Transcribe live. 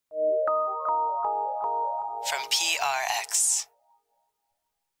from PRX.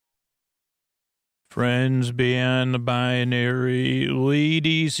 Friends beyond the binary,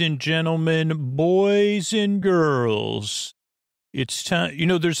 ladies and gentlemen, boys and girls. It's time. You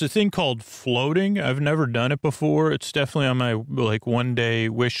know, there's a thing called floating. I've never done it before. It's definitely on my one day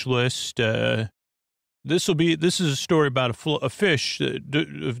wish list. This is a story about a fish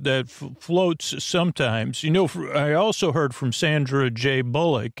that floats sometimes. You know, I also heard from Sandra J.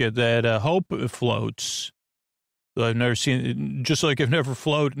 Bullock that hope floats. I've never seen, just like I've never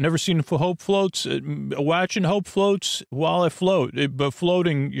seen hope floats. Watching hope floats while I float, but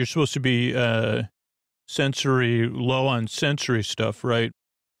floating, you're supposed to be low on sensory stuff, right?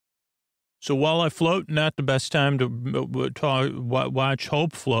 So while I float, not the best time to watch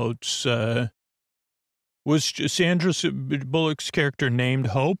hope floats. Was Sandra Bullock's character named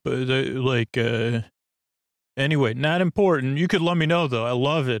Hope? Anyway, not important. You could let me know, though. I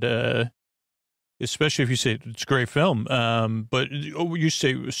love it, especially if you say it's a great film. But you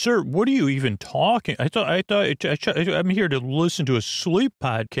say, sir, what are you even talking? I'm here to listen to a sleep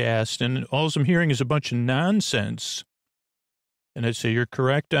podcast, and all I'm hearing is a bunch of nonsense. And I'd say you're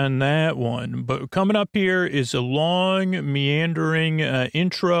correct on that one. But coming up here is a long, meandering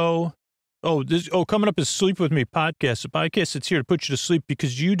intro. Coming up is Sleep With Me podcast, a podcast that's here to put you to sleep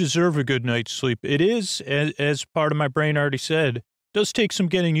because you deserve a good night's sleep. It is, as part of my brain already said, does take some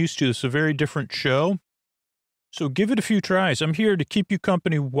getting used to. It's a very different show. So give it a few tries. I'm here to keep you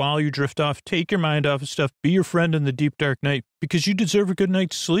company while you drift off. Take your mind off of stuff. Be your friend in the deep, dark night because you deserve a good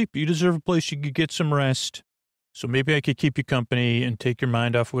night's sleep. You deserve a place you could get some rest. So maybe I could keep you company and take your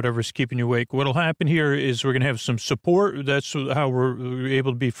mind off whatever's keeping you awake. What'll happen here is we're going to have some support. That's how we're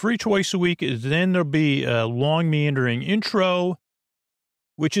able to be free twice a week. Then there'll be a long, meandering intro,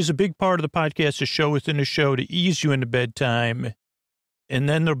 which is a big part of the podcast, a show within a show to ease you into bedtime. And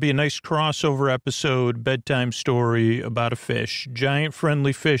then there'll be a nice crossover episode, bedtime story about a fish, giant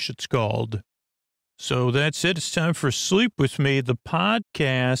friendly fish it's called. So that's it. It's time for Sleep With Me, the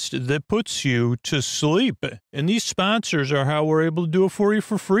podcast that puts you to sleep. And these sponsors are how we're able to do it for you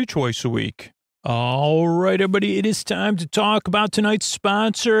for free twice a week. All right, everybody, it is time to talk about tonight's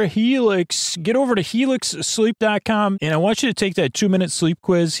sponsor, Helix. Get over to helixsleep.com, and I want you to take that 2-minute sleep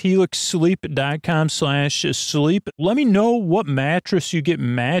quiz, helixsleep.com/sleep. Let me know what mattress you get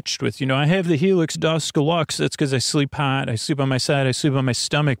matched with. You know, I have the Helix Dust Deluxe. That's because I sleep hot. I sleep on my side. I sleep on my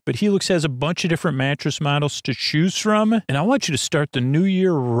stomach. But Helix has a bunch of different mattress models to choose from, and I want you to start the new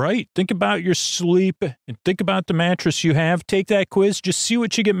year right. Think about your sleep and think about the mattress you have. Take that quiz. Just see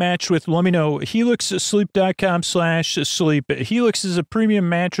what you get matched with. Let me know. helixsleep.com/sleep. Helix is a premium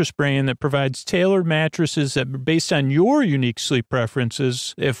mattress brand that provides tailored mattresses that are based on your unique sleep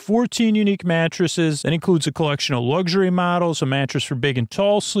preferences. They have 14 unique mattresses. That includes a collection of luxury models, a mattress for big and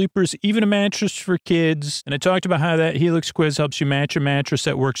tall sleepers, even a mattress for kids. And I talked about how that Helix quiz helps you match a mattress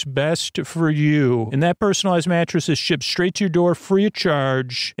that works best for you. And that personalized mattress is shipped straight to your door free of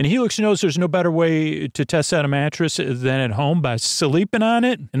charge. And Helix knows there's no better way to test out a mattress than at home by sleeping on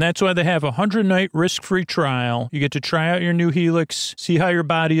it. And that's why they have a 100-night risk-free trial. You get to try out your new Helix, see how your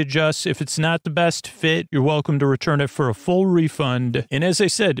body adjusts. If it's not the best fit, you're welcome to return it for a full refund. And as I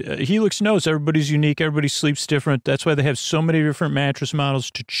said, Helix knows everybody's unique, everybody sleeps different. That's why they have so many different mattress models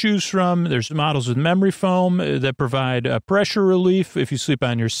to choose from. There's models with memory foam that provide pressure relief if you sleep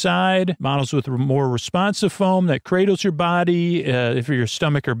on your side, models with more responsive foam that cradles your body if you're a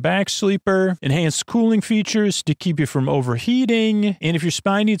stomach or back sleeper, enhanced cooling features to keep you from overheating, and if your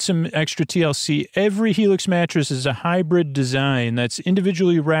spine needs some extra TLC, every Helix mattress is a hybrid design that's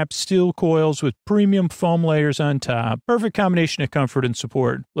individually wrapped steel coils with premium foam layers on top. Perfect combination of comfort and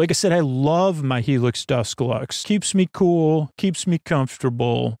support. Like I said, I love my Helix Dust Deluxe. Keeps me cool, keeps me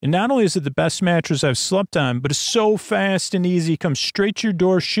comfortable. And not only is it the best mattress I've slept on, but it's so fast and easy. Comes straight to your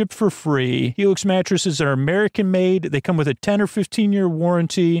door, shipped for free. Helix mattresses are American made. They come with a 10 or 15-year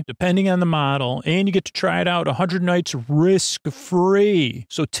warranty, depending on the model. And you get to try it out 100 nights risk-free.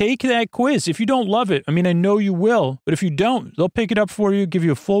 So take that quiz. If you don't love it, I mean, I know you will, but if you don't, they'll pick it up for you, give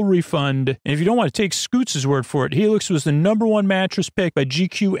you a full refund. And if you don't want to take Scoots' word for it, Helix was the #1 mattress pick by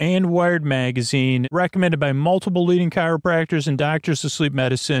GQ and Wired magazine, recommended by multiple leading chiropractors and doctors of sleep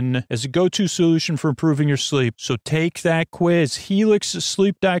medicine as a go-to solution for improving your sleep. So take that quiz,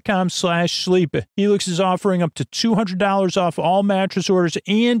 helixsleep.com/sleep. Helix is offering up to $200 off all mattress orders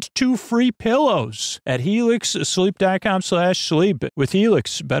and 2 free pillows at helixsleep.com/sleep. With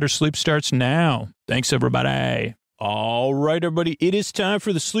Helix, better sleep starts now. Thanks, everybody. All right, everybody, it is time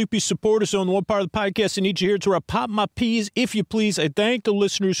for the Sleepy Supporter Zone, the one part of the podcast I need you here. It's where I pop my peas, if you please. I thank the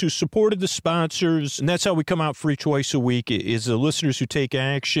listeners who supported the sponsors, and that's how we come out free twice a week, is the listeners who take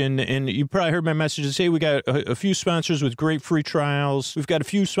action. And you probably heard my messages. Hey, we got a few sponsors with great free trials. We've got a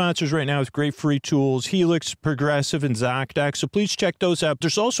few sponsors right now with great free tools, Helix, Progressive, and ZocDoc, so please check those out.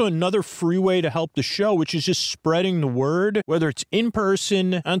 There's also another free way to help the show, which is just spreading the word, whether it's in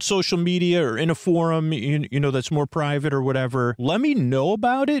person, on social media, or in a forum, you know, that's more private or whatever. Let me know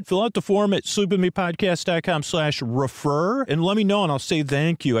about it. Fill out the form at sleepwithmepodcast.com/refer and let me know, and I'll say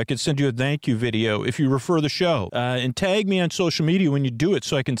thank you. I can send you a thank you video if you refer the show. And tag me on social media when you do it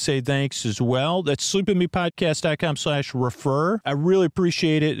so I can say thanks as well. That's sleepwithmepodcast.com/refer. I really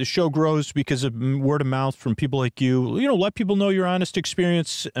appreciate it. The show grows because of word of mouth from people like you. You know, let people know your honest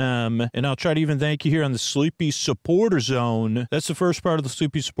experience. And I'll try to even thank you here on the Sleepy Supporter Zone. That's the first part of the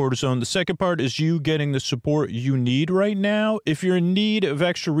Sleepy Supporter Zone. The second part is you getting the support you need right now. If you're in need of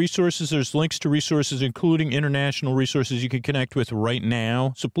extra resources, there's links to resources, including international resources you can connect with right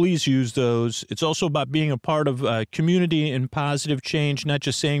now. So please use those. It's also about being a part of community and positive change, not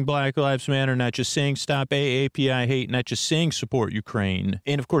just saying Black Lives Matter, not just saying stop AAPI hate, not just saying support Ukraine.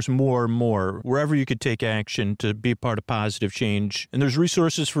 And of course, more and more, wherever you could take action to be a part of positive change. And there's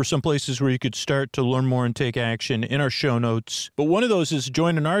resources for some places where you could start to learn more and take action in our show notes. But one of those is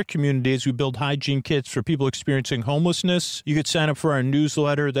joining our community as we build hygiene kits for people experiencing homelessness. You could sign up for our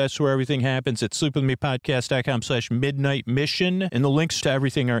newsletter. That's where everything happens at sleepwithmepodcast.com/midnight mission. And the links to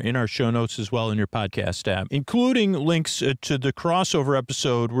everything are in our show notes as well in your podcast app, including links to the crossover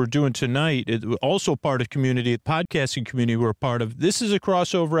episode we're doing tonight. Also part of community, the podcasting community we're a part of. This is a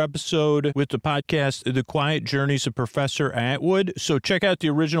crossover episode with the podcast, The Quiet Journeys of Professor Atwood. So check out the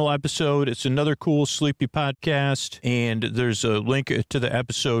original episode. It's another cool sleepy podcast. And there's a link to the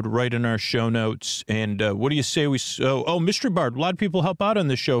episode right in our show notes. And what do you say we... Mystery Bard. A lot of people help out on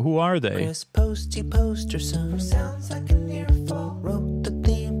this show. Who are they? Chris Posty Poster Song. Sounds like an earful. Wrote the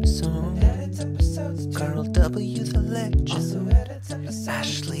theme song. Edits episodes too. Carl W. the Legend. Also edits episodes.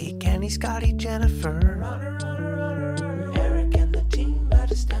 Ashley, Kenny, Scotty, Jennifer. Runner. Eric and the team at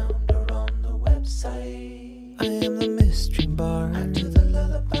Astound are on the website. I am the Mystery Bard. I do the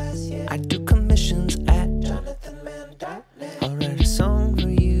lullabies, yeah. I do commissions at jonathanmann.net. I'll write a song for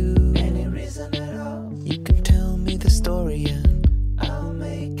you. Any reason at all. You can tell me the story and I'll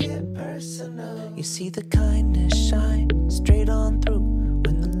make it personal. You see the kindness shine straight on through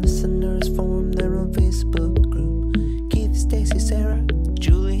when the listeners form their own Facebook group. Keith, Stacy, Sarah,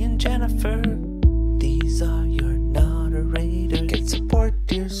 Julie, and Jennifer. These are your moderators. Get support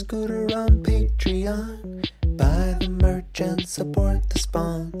dear Scooter on Patreon. Buy the merch and support the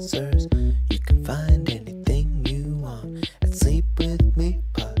sponsors. You can find anything you want at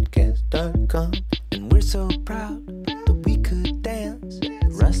sleepwithmepodcast.com. And we're so proud that we could dance.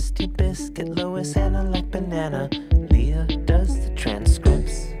 Rusty Biscuit, Lois, Anna like banana. Leah does the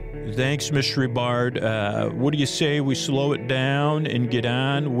transcripts. Thanks, Mystery Bard. What do you say we slow it down and get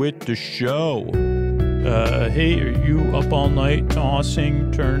on with the show? Hey, are you up all night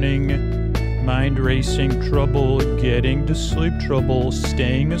tossing, turning, mind racing, trouble getting to sleep, trouble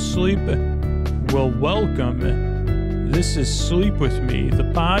staying asleep? Well, welcome. This is Sleep With Me, the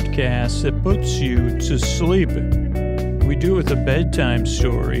podcast that puts you to sleep. We do it with a bedtime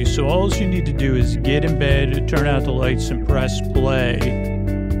story, so all you need to do is get in bed, turn out the lights, and press play,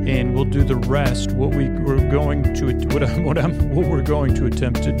 and we'll do the rest. What we're going to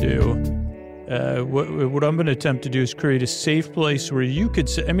attempt to do. What I'm going to attempt to do is create a safe place where you could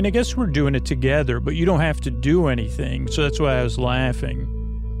say, I mean, I guess we're doing it together, but you don't have to do anything. So that's why I was laughing,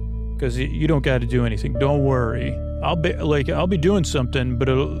 because you don't got to do anything. Don't worry. I'll be doing something, but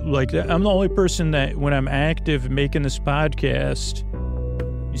I'm the only person that when I'm active making this podcast,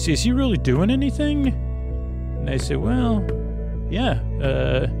 you see, is he really doing anything? And I say, well, yeah,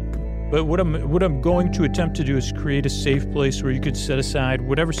 but what I'm going to attempt to do is create a safe place where you could set aside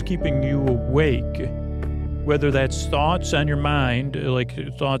whatever's keeping you awake, whether that's thoughts on your mind, like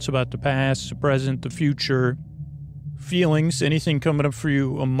thoughts about the past, the present, the future, feelings, anything coming up for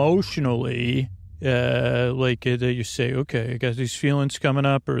you emotionally, that you say, okay, I got these feelings coming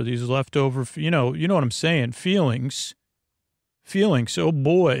up, or these leftover, you know what I'm saying, feelings, oh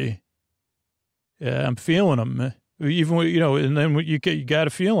boy, I'm feeling them. Even, and then you got to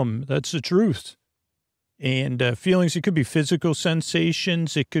feel them. That's the truth. And feelings, it could be physical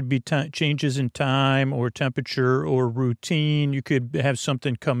sensations. It could be changes in time or temperature or routine. You could have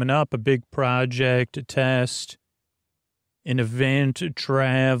something coming up, a big project, a test, an event,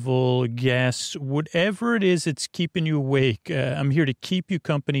 travel, guests, whatever it is that's keeping you awake. I'm here to keep you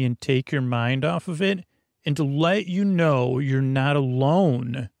company and take your mind off of it and to let you know you're not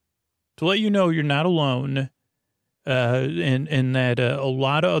alone. To let you know you're not alone, and that a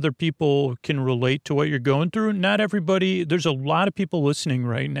lot of other people can relate to what you're going through. Not everybody, there's a lot of people listening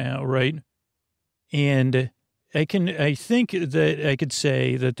right now, right? And I think that I could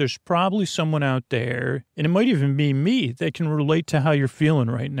say that there's probably someone out there, and it might even be me, that can relate to how you're feeling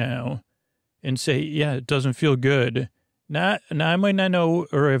right now and say, yeah, it doesn't feel good. Now, I might not know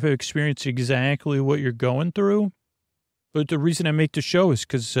or have experienced exactly what you're going through, but the reason I make the show is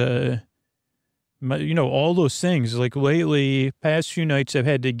because, all those things, like lately, past few nights, I've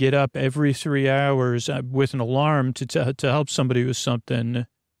had to get up every 3 hours with an alarm to help somebody with something.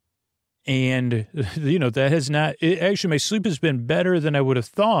 And, that has not, actually, my sleep has been better than I would have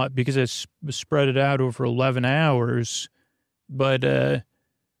thought because I spread it out over 11 hours. But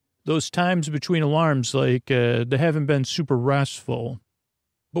those times between alarms, they haven't been super restful.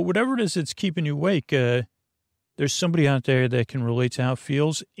 But whatever it is that's keeping you awake, there's somebody out there that can relate to how it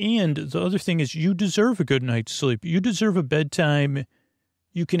feels. And the other thing is you deserve a good night's sleep. You deserve a bedtime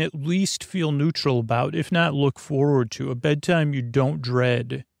you can at least feel neutral about, if not look forward to, a bedtime you don't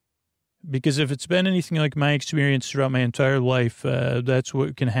dread. Because if it's been anything like my experience throughout my entire life, that's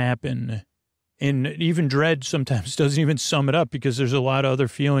what can happen. And even dread sometimes doesn't even sum it up because there's a lot of other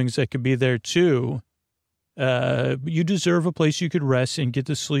feelings that could be there too. You deserve a place you could rest and get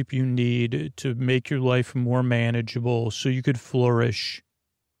the sleep you need to make your life more manageable so you could flourish.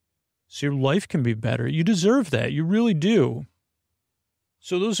 So your life can be better. You deserve that. You really do.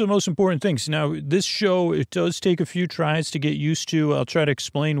 So those are the most important things. Now, this show, it does take a few tries to get used to. I'll try to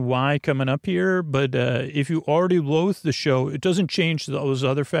explain why coming up here. But if you already loathe the show, it doesn't change those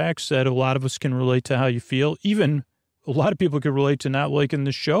other facts that a lot of us can relate to how you feel. Even a lot of people can relate to not liking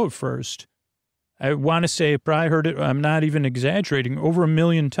the show at first. I want to say I probably heard it, I'm not even exaggerating, over 1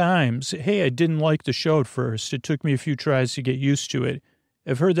 million times. Hey, I didn't like the show at first. It took me a few tries to get used to it.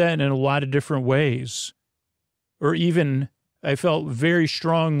 I've heard that in a lot of different ways. Or even, I felt very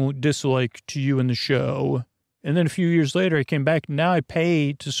strong dislike to you in the show. And then a few years later, I came back. Now I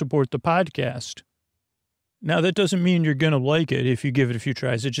pay to support the podcast. Now, that doesn't mean you're going to like it if you give it a few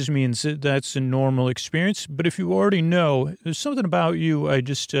tries. It just means that's a normal experience. But if you already know there's something about you,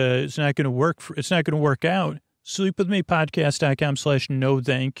 it's not going to work. It's not going to work out. Sleepwithmepodcast.com/no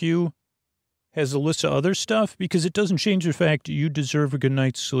thank you has a list of other stuff because it doesn't change the fact you deserve a good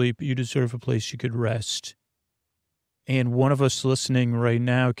night's sleep. You deserve a place you could rest. And one of us listening right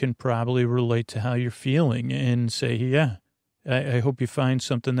now can probably relate to how you're feeling and say, yeah, I hope you find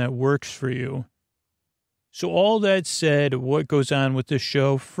something that works for you. So all that said, what goes on with this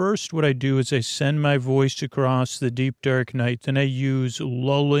show? First, what I do is I send my voice across the deep, dark night. Then I use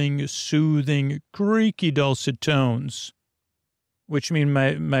lulling, soothing, creaky, dulcet tones, which mean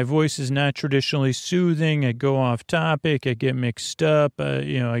my voice is not traditionally soothing. I go off topic. I get mixed up.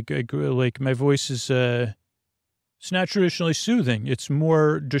 My voice is, it's not traditionally soothing. It's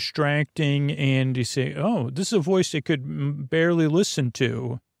more distracting. And you say, oh, this is a voice I could barely listen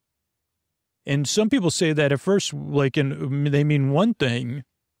to. And some people say that at first, they mean one thing,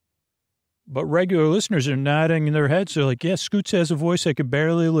 but regular listeners are nodding in their heads. They're like, yeah, Scoots has a voice I could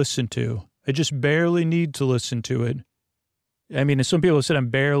barely listen to. I just barely need to listen to it. I mean, some people have said I'm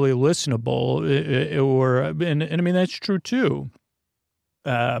barely listenable, and I mean, that's true too.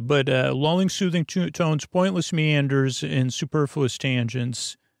 But lulling, soothing tones, pointless meanders, and superfluous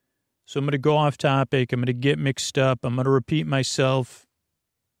tangents. So I'm going to go off topic. I'm going to get mixed up. I'm going to repeat myself.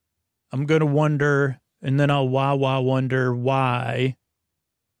 I'm going to wonder, and then I'll wonder why.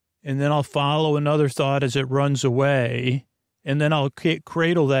 And then I'll follow another thought as it runs away. And then I'll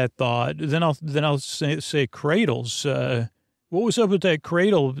cradle that thought. Then I'll say cradles. What was up with that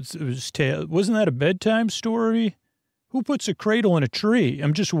cradle? Wasn't that a bedtime story? Who puts a cradle in a tree?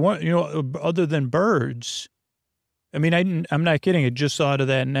 I'm just, other than birds. I mean, I'm not kidding. I just thought of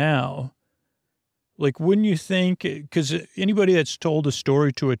that now. Like, wouldn't you think, because anybody that's told a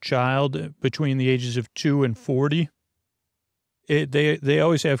story to a child between the ages of 2 and 40, they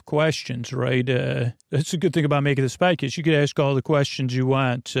always have questions, right? That's a good thing about making this podcast. You could ask all the questions you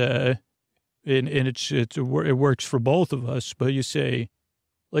want, and it works for both of us. But you say,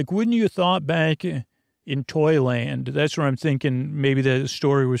 like, wouldn't you have thought back in Toyland? That's where I'm thinking maybe the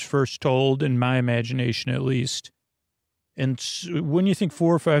story was first told, in my imagination at least. And when you think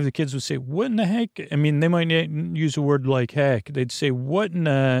 4 or 5 of the kids would say, what in the heck? I mean, they might not use a word like heck. They'd say, what in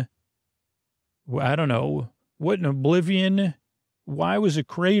I don't know, what in oblivion? Why was a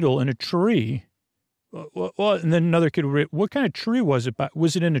cradle in a tree? Well, and then another kid would, what kind of tree was it?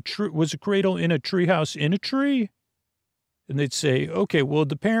 Was it in a tree? Was a cradle in a tree house in a tree? And they'd say, okay, well,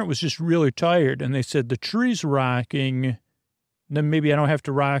 the parent was just really tired. And they said, the tree's rocking. Then maybe I don't have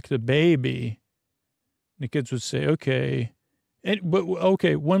to rock the baby. And the kids would say, okay. But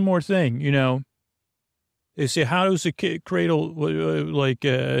okay, one more thing, They say, how does a kid cradle,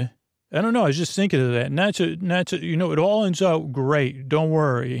 I don't know. I was just thinking of that. Not to, it all ends out great. Don't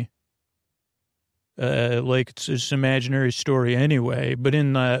worry. It's this imaginary story anyway. But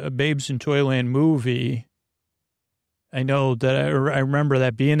in Babes in Toyland movie, I know that I remember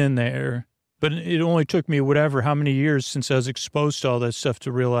that being in there. But it only took me how many years since I was exposed to all that stuff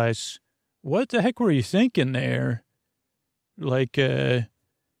to realize, what the heck were you thinking there? I get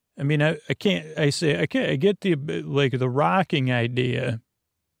the rocking idea.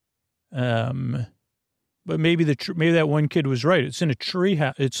 But maybe that one kid was right. It's in a tree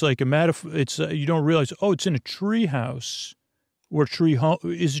house. It's like a metaphor. It's, you don't realize, it's in a tree house or tree home.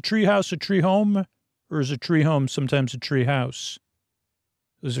 Is a tree house a tree home, or is a tree home sometimes a tree house?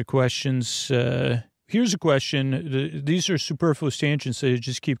 Those are questions. Here's a question. These are superfluous tangents that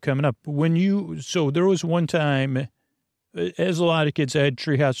just keep coming up. So there was one time, as a lot of kids, I had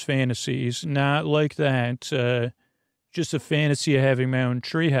treehouse fantasies, not like that, just a fantasy of having my own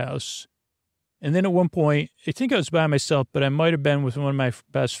treehouse. And then at one point, I think I was by myself, but I might have been with one of my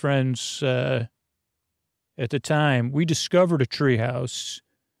best friends at the time. We discovered a treehouse,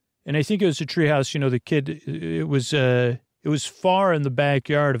 and I think it was a treehouse. The kid, it was far in the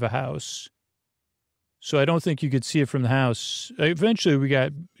backyard of a house, so I don't think you could see it from the house. Eventually, we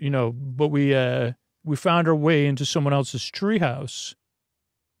got, but we found our way into someone else's treehouse.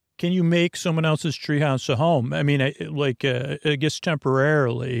 Can you make someone else's treehouse a home? I mean, I guess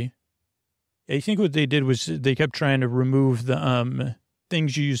temporarily. I think what they did was they kept trying to remove the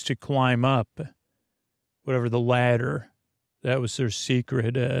things you used to climb up, whatever, the ladder. That was their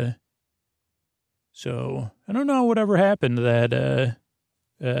secret. So I don't know whatever happened to that.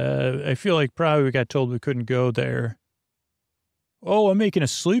 I feel like probably we got told we couldn't go there. Oh, I'm making a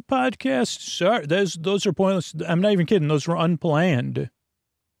sleep podcast? Sorry, those are pointless. I'm not even kidding. Those were unplanned.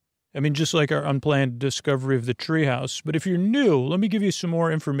 I mean, just like our unplanned discovery of the treehouse. But if you're new, let me give you some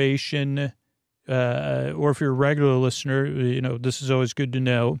more information. Or if you're a regular listener, this is always good to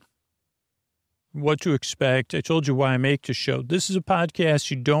know what to expect. I told you why I make the show. This is a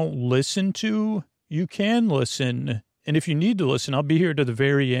podcast you don't listen to. You can listen. And if you need to listen, I'll be here to the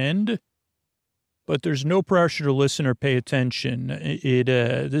very end. But there's no pressure to listen or pay attention.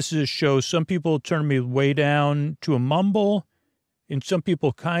 This is a show. Some people turn me way down to a mumble, and some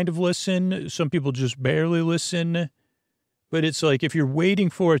people kind of listen. Some people just barely listen. But it's like if you're waiting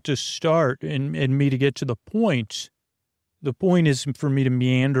for it to start and me to get to the point is for me to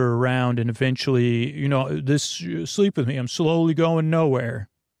meander around and eventually, sleep with me. I'm slowly going nowhere.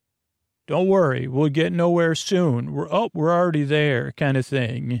 Don't worry, we'll get nowhere soon. We're already there kind of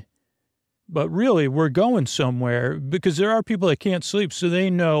thing. But really, we're going somewhere because there are people that can't sleep, so they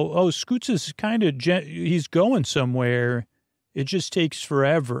know, Scoots is he's going somewhere. It just takes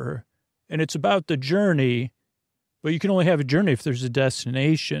forever. And it's about the journey, but you can only have a journey if there's a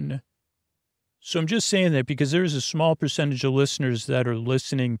destination. So I'm just saying that because there's a small percentage of listeners that are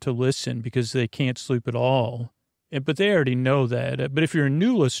listening to listen because they can't sleep at all. But they already know that. But if you're a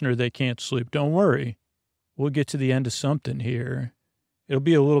new listener that can't sleep, don't worry. We'll get to the end of something here. It'll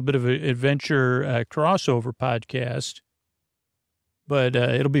be a little bit of an adventure crossover podcast, but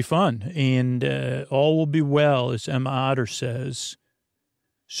it'll be fun. And all will be well, as Emma Otter says.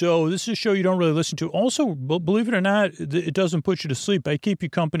 So this is a show you don't really listen to. Also, believe it or not, it doesn't put you to sleep. I keep you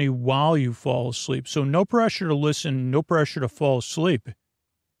company while you fall asleep. So no pressure to listen, no pressure to fall asleep.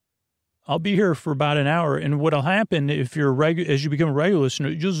 I'll be here for about an hour. And what'll happen if you're as you become a regular listener,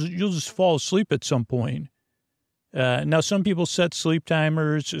 you'll just fall asleep at some point. Now, some people set sleep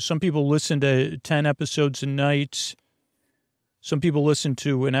timers. Some people listen to 10 episodes a night. Some people listen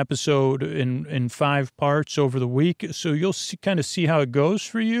to an episode in 5 parts over the week. So you'll kind of see how it goes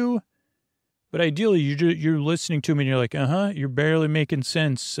for you. But ideally, you're listening to me and you're like, you're barely making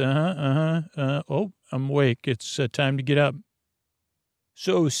sense. Oh, I'm awake. It's time to get up.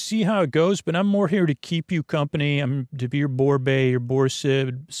 So see how it goes, but I'm more here to keep you company. I'm to be your boar bay, your boar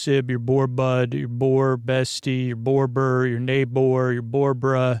sib, your boar bud, your boar bestie, your boar burr, your neighbor, your boar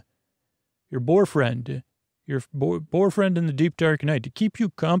bruh, your boar friend, your boar friend in the deep dark night, to keep you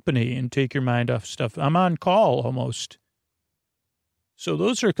company and take your mind off stuff. I'm on call almost. So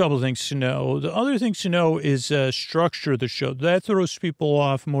those are a couple of things to know. The other things to know is structure of the show. That throws people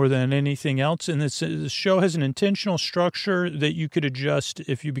off more than anything else. And the show has an intentional structure that you could adjust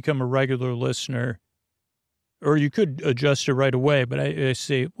if you become a regular listener. Or you could adjust it right away. But I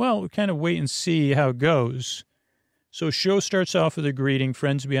say, well, kind of wait and see how it goes. So show starts off with a greeting,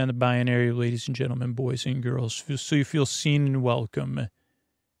 friends beyond the binary, ladies and gentlemen, boys and girls, so you feel seen and welcome.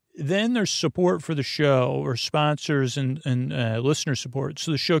 Then there's support for the show, or sponsors and listener support,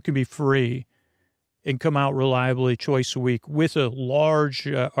 so the show can be free and come out reliably twice a week with a large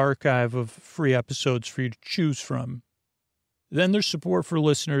archive of free episodes for you to choose from. Then there's support for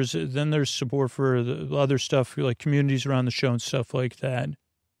listeners. Then there's support for the other stuff, like communities around the show and stuff like that.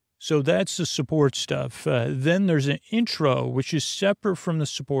 So that's the support stuff. Then there's an intro, which is separate from the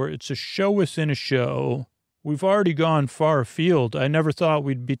support. It's a show within a show. We've already gone far afield. I never thought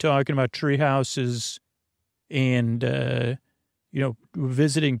we'd be talking about tree houses and,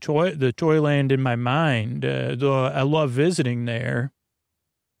 visiting the Toyland in my mind, though I love visiting there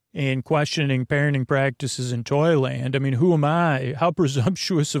and questioning parenting practices in Toyland. I mean, who am I? How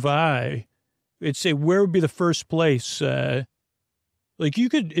presumptuous of I? It'd say, where would be the first place? Like you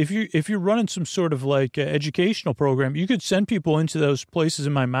could, if you're running some sort of like educational program, you could send people into those places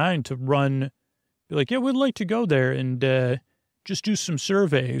in my mind to run, be like, yeah, we'd like to go there and just do some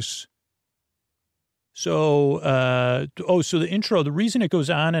surveys. So, so the intro, the reason it goes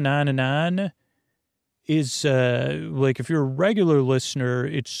on and on and on is like if you're a regular listener,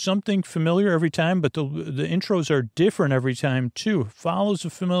 it's something familiar every time, but the intros are different every time too. It follows a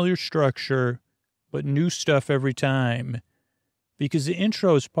familiar structure, but new stuff every time. Because the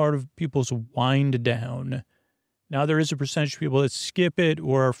intro is part of people's wind down. Now, there is a percentage of people that skip it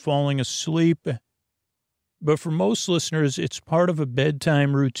or are falling asleep. But for most listeners, it's part of a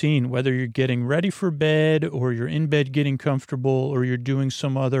bedtime routine, whether you're getting ready for bed or you're in bed getting comfortable or you're doing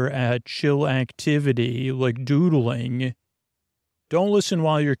some other chill activity like doodling. Don't listen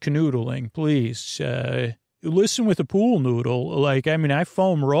while you're canoodling, please. Listen with a pool noodle. I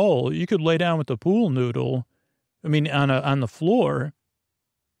foam roll. You could lay down with a pool noodle. On the floor,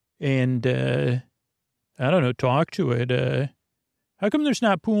 and I don't know, talk to it. How come there's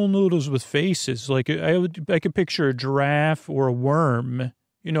not pool noodles with faces? Like I could picture a giraffe or a worm,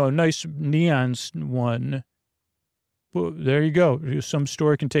 a nice neon one. But there you go. Some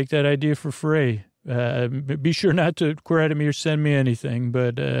store can take that idea for free. Be sure not to credit me or send me anything,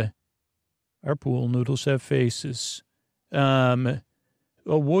 but our pool noodles have faces.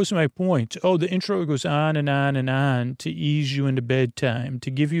 What was my point? The intro goes on and on and on to ease you into bedtime,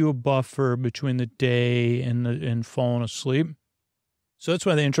 to give you a buffer between the day and falling asleep. So that's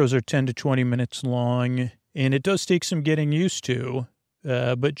why the intros are 10 to 20 minutes long, and it does take some getting used to,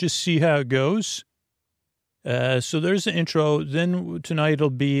 but just see how it goes. So there's the intro. Then tonight it'll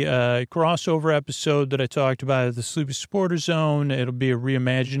be a crossover episode that I talked about at the Sleepy Supporter Zone. It'll be a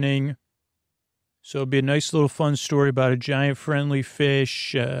reimagining. So it'll be a nice little fun story about a giant friendly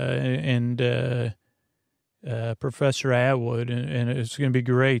fish and Professor Atwood, and it's going to be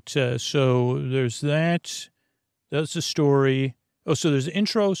great. So there's that. That's the story. So there's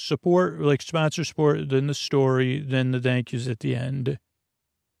intro, support, like sponsor support, then the story, then the thank yous at the end.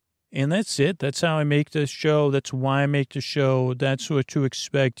 And that's it. That's how I make this show. That's why I make the show. That's what to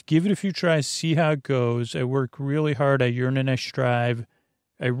expect. Give it a few tries, see how it goes. I work really hard. I yearn and I strive.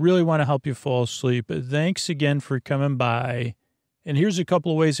 I really want to help you fall asleep. Thanks again for coming by. And here's a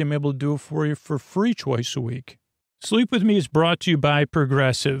couple of ways I'm able to do it for you for free twice a week. Sleep With Me is brought to you by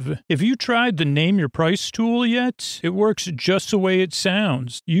Progressive. Have you tried the Name Your Price tool yet? It works just the way it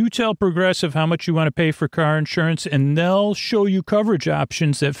sounds. You tell Progressive how much you want to pay for car insurance, and they'll show you coverage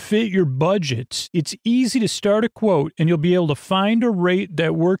options that fit your budget. It's easy to start a quote, and you'll be able to find a rate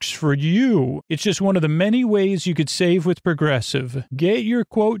that works for you. It's just one of the many ways you could save with Progressive. Get your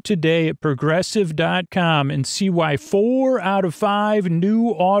quote today at Progressive.com and see why 4 out of 5 new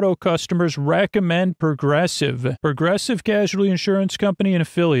auto customers recommend Progressive. Progressive Casualty Insurance Company and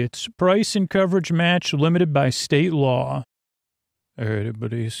Affiliates. Price and coverage match limited by state law. All right,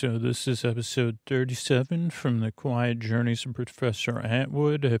 everybody. So this is episode 37 from The Quiet Journeys of Professor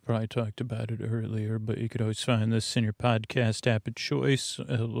Atwood. I probably talked about it earlier, but you could always find this in your podcast app of choice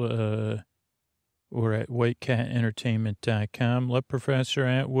or at whitecatentertainment.com. Let Professor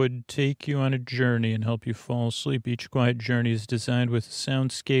Atwood take you on a journey and help you fall asleep. Each quiet journey is designed with a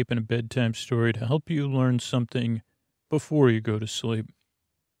soundscape and a bedtime story to help you learn something before you go to sleep.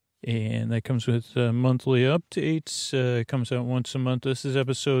 And that comes with monthly updates. It comes out once a month. This is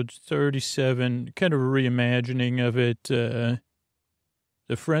episode 37, kind of a reimagining of it. The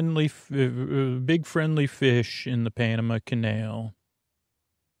big friendly fish in the Panama Canal.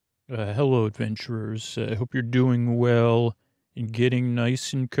 Hello, adventurers. I hope you're doing well and getting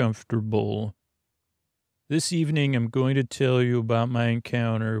nice and comfortable. This evening, I'm going to tell you about my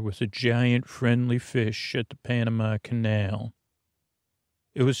encounter with a giant friendly fish at the Panama Canal.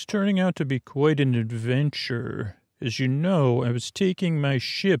 It was turning out to be quite an adventure, As you know, I was taking my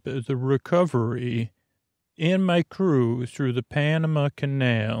ship, the Recovery, and my crew through the Panama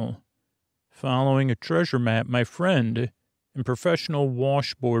Canal, following a treasure map my friend and professional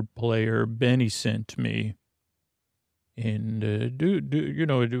washboard player Benny sent me. And,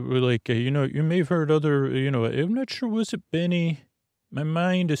 you may have heard other, I'm not sure, was it Benny? My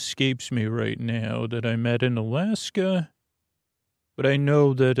mind escapes me right now that I met in Alaska. But I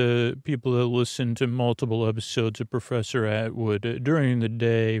know that people that listen to multiple episodes of Professor Atwood during the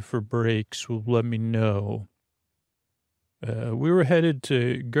day for breaks will let me know. We were headed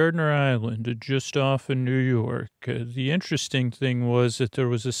to Gardner Island, just off of New York. The interesting thing was that there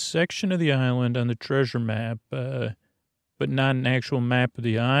was a section of the island on the treasure map, but not an actual map of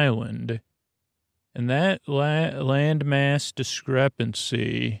the island. And that landmass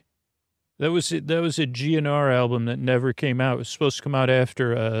discrepancy, that was a GNR album that never came out. It was supposed to come out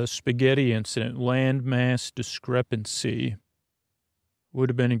after a spaghetti incident. Landmass discrepancy would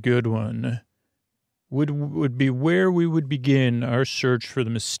have been a good one. Would be where we would begin our search for the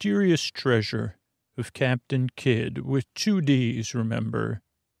mysterious treasure of Captain Kidd, with 2 Ds, remember.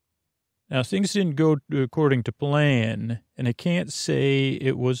 Now, things didn't go according to plan, and I can't say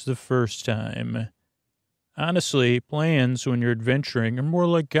it was the first time. Honestly, plans when you're adventuring are more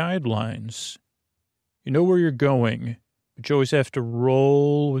like guidelines. You know where you're going, but you always have to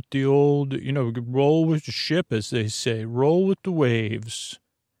roll with the old, roll with the ship, as they say, roll with the waves.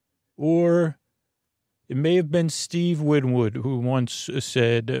 Or it may have been Steve Winwood who once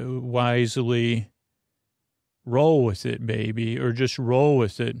said wisely, roll with it, baby, or just roll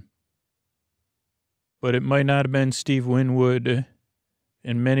with it. But it might not have been Steve Winwood,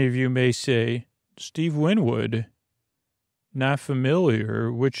 and many of you may say, Steve Winwood, not familiar,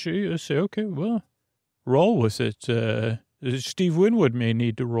 which you say, okay, well, roll with it. Steve Winwood may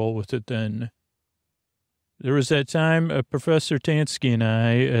need to roll with it then. There was that time Professor Tansky and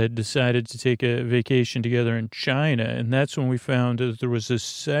I decided to take a vacation together in China, and that's when we found that there was a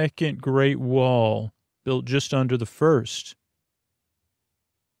second Great Wall built just under the first.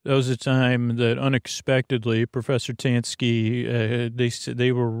 That was a time that unexpectedly Professor Tansky,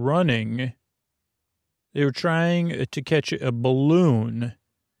 they were running. They were trying to catch a balloon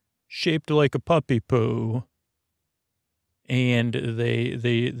shaped like a puppy poo. And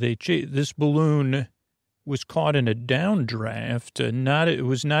this balloon was caught in a downdraft. It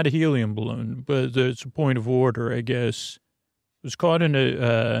was not a helium balloon, but it's a point of order, I guess. It was caught in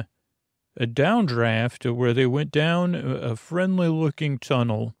a downdraft where they went down a friendly-looking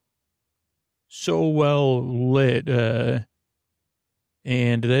tunnel, so well lit,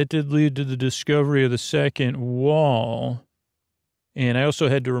 and that did lead to the discovery of the second wall. And I also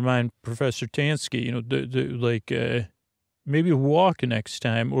had to remind Professor Tansky, maybe walk next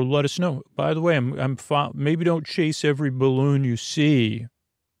time or let us know. By the way, maybe don't chase every balloon you see.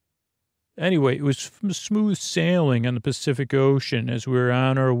 Anyway, it was smooth sailing on the Pacific Ocean as we were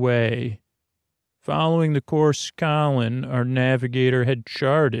on our way, following the course Colin, our navigator, had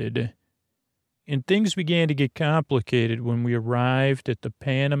charted. And things began to get complicated when we arrived at the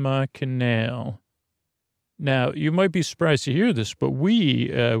Panama Canal. Now, you might be surprised to hear this, but we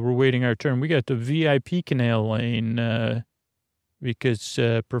were waiting our turn. We got the VIP canal lane because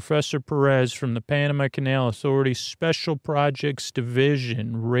Professor Perez from the Panama Canal Authority Special Projects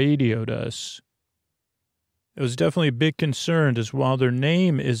Division radioed us. It was definitely a big concern, as while their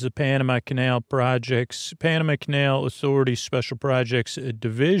name is the Panama Canal Authority Special Projects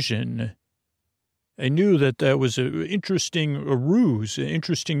Division, I knew that was an interesting ruse, an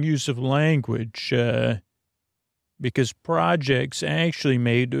interesting use of language, because projects actually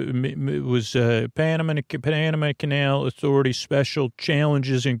was Panama Canal Authority Special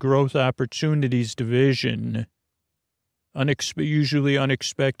Challenges and Growth Opportunities Division. Usually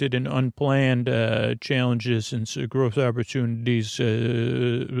unexpected and unplanned challenges and growth opportunities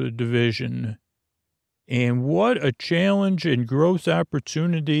division. And what a challenge and growth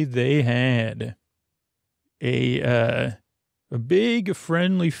opportunity they had. A big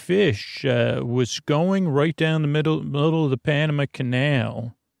friendly fish was going right down the middle of the Panama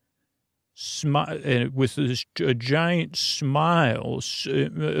Canal, with a giant smile,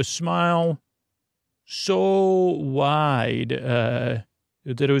 a smile so wide that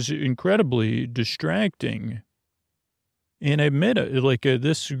it was incredibly distracting. And I admit it,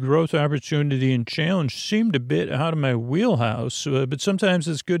 this growth opportunity and challenge seemed a bit out of my wheelhouse, but sometimes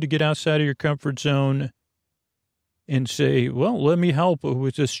it's good to get outside of your comfort zone and say, well, let me help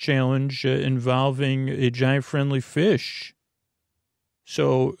with this challenge involving a giant friendly fish.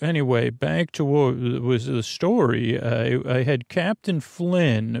 So anyway, back to what was the story. I had Captain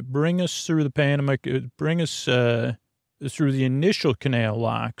Flynn bring us through bring us through the initial canal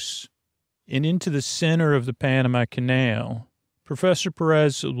locks and into the center of the Panama Canal. Professor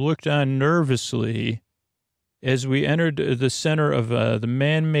Perez looked on nervously as we entered the center of the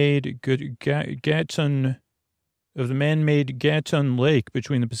man-made Gatun Lake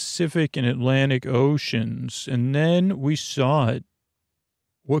between the Pacific and Atlantic Oceans. And then we saw it.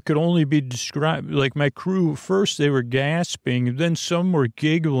 What could only be described, like my crew, first they were gasping, then some were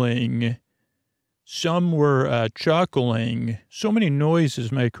giggling, some were chuckling. So many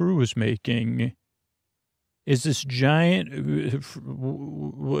noises my crew was making. Is this giant,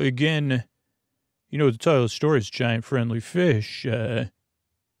 again, you know, the title of the story is Giant Friendly Fish,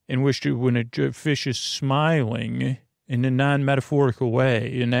 in which when a fish is smiling in a non-metaphorical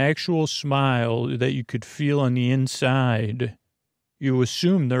way, an actual smile that you could feel on the inside, you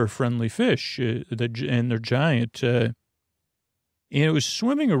assume they're a friendly fish, and they're giant. And it was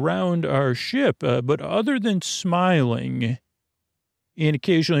swimming around our ship, but other than smiling and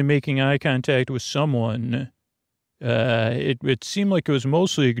occasionally making eye contact with someone, it seemed like it was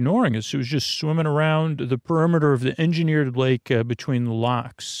mostly ignoring us. It was just swimming around the perimeter of the engineered lake between the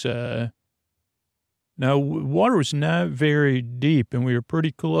locks. Now, water was not very deep, and we were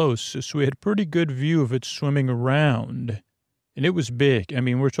pretty close, so we had a pretty good view of it swimming around. And it was big. I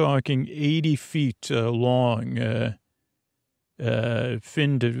mean, we're talking 80 feet long,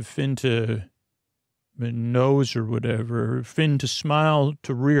 fin to nose or whatever, fin to smile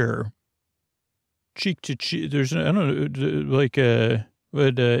to rear, cheek to cheek. There's, I don't know, like,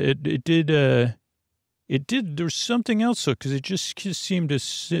 but it did, there's something else, though, because it just seemed to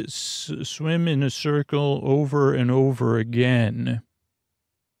swim in a circle over and over again.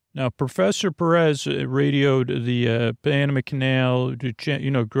 Now, Professor Perez radioed the Panama Canal,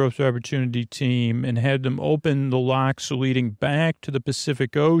 growth opportunity team, and had them open the locks leading back to the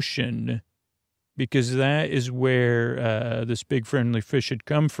Pacific Ocean, because that is where this big friendly fish had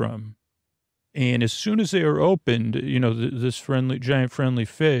come from. And as soon as they were opened, this giant friendly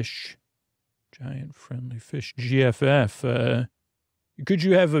fish, GFF, could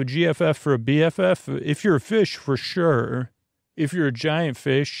you have a GFF for a BFF? If you're a fish, for sure. If you're a giant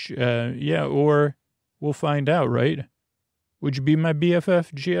fish, yeah, or we'll find out, right? Would you be my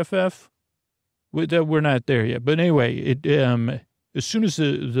BFF, GFF? We're not there yet. But anyway, as soon as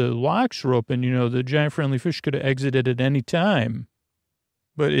the locks were open, the giant friendly fish could have exited at any time.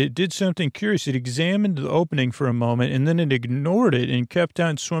 But it did something curious. It examined the opening for a moment, and then it ignored it and kept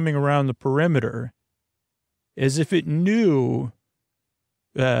on swimming around the perimeter, as if it knew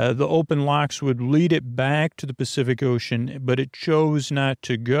the open locks would lead it back to the Pacific Ocean, but it chose not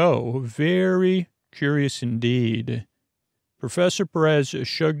to go. Very curious indeed. Professor Perez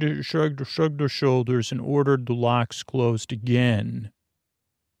shrugged her shoulders and ordered the locks closed again.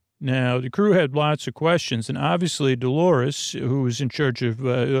 Now, the crew had lots of questions, and obviously Dolores, who was in charge of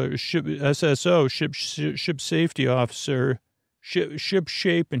SSO, ship safety officer, ship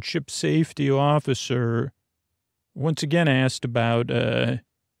shape and ship safety officer, once again asked about, are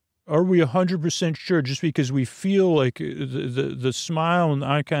we 100% sure just because we feel like the smile and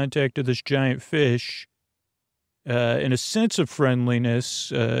eye contact of this giant fish and a sense of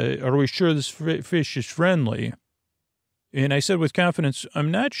friendliness, are we sure this fish is friendly? And I said with confidence, I'm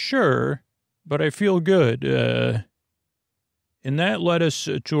not sure, but I feel good. And that led us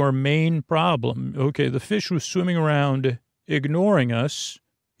to our main problem. Okay, the fish was swimming around, ignoring us,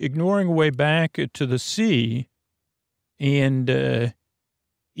 ignoring a way back to the sea. And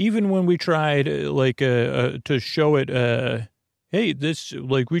even when we tried, to show it, hey,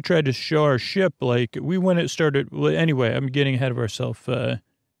 we tried to show our ship, anyway, I'm getting ahead of ourselves.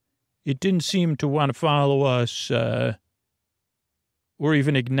 It didn't seem to want to follow us or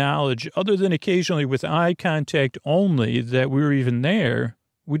even acknowledge, other than occasionally with eye contact only, that we were even there.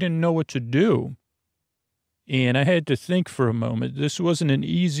 We didn't know what to do. And I had to think for a moment. This wasn't an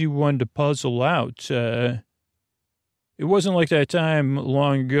easy one to puzzle out. It wasn't like that time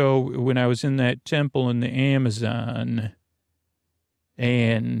long ago when I was in that temple in the Amazon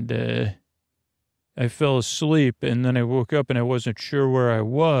and I fell asleep and then I woke up and I wasn't sure where I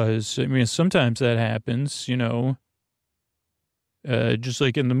was. I mean, sometimes that happens, just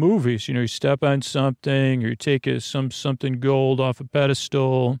like in the movies, you step on something or you take something gold off a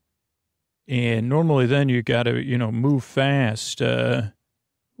pedestal, and normally then you got to, move fast, wherever,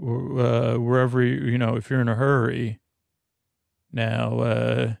 if you're in a hurry.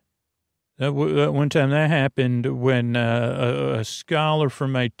 Now, that one time that happened when a scholar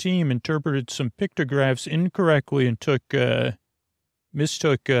from my team interpreted some pictographs incorrectly and took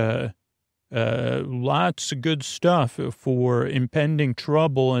mistook lots of good stuff for impending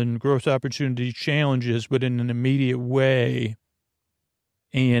trouble and growth opportunity challenges, but in an immediate way.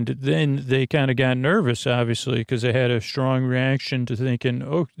 And then they kind of got nervous, obviously, because they had a strong reaction to thinking,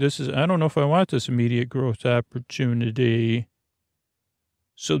 oh, I don't know if I want this immediate growth opportunity.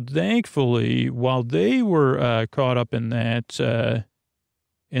 So thankfully, while they were caught up in that,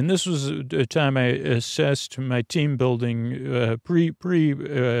 and this was a time I assessed my team building,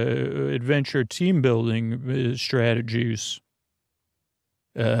 pre-adventure team building strategies.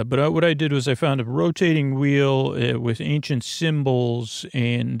 But what I did was I found a rotating wheel with ancient symbols,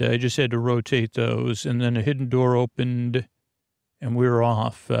 and I just had to rotate those, and then a hidden door opened, and we were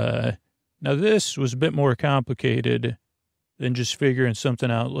off. Now, this was a bit more complicated than just figuring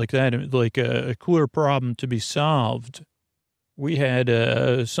something out like that, like a clear problem to be solved. We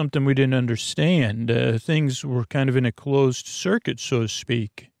had something we didn't understand. Things were kind of in a closed circuit, so to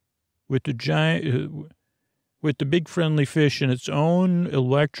speak, with the big friendly fish in its own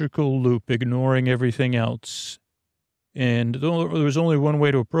electrical loop, ignoring everything else. And there was only one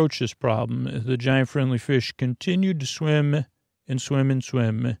way to approach this problem. The giant friendly fish continued to swim and swim and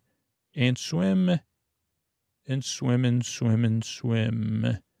swim and swim and swim and swim and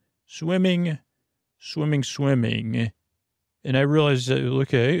swim. Swimming. And I realized that,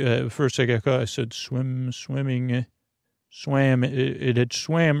 okay, first I got caught. I said swimming, swam. It had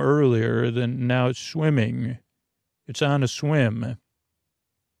swam earlier, then now it's swimming. It's on a swim.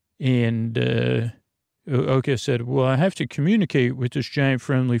 And, okay, I said, well, I have to communicate with this giant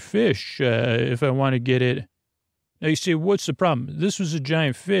friendly fish if I want to get it. Now you say, what's the problem? This was a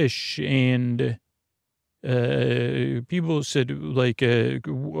giant fish, and people said, like,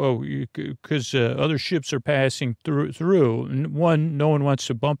 because other ships are passing through. One, no one wants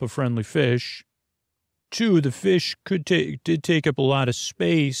to bump a friendly fish. Two, the fish did take up a lot of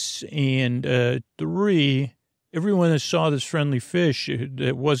space. And three, everyone that saw this friendly fish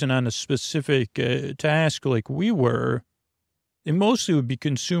that wasn't on a specific task like we were, they mostly would be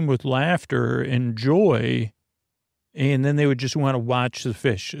consumed with laughter and joy, and then they would just want to watch the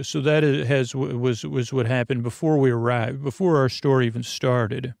fish. So that was what happened before we arrived, before our story even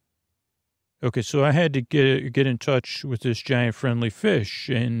started. Okay, so I had to get in touch with this giant friendly fish,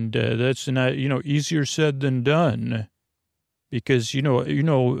 and that's not, easier said than done, because,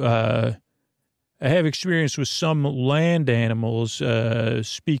 I have experience with some land animals,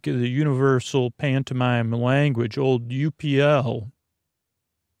 speak of the universal pantomime language, old UPL.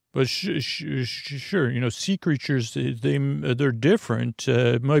 But sure, sea creatures, they're different.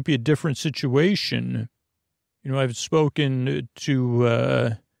 It might be a different situation. I've spoken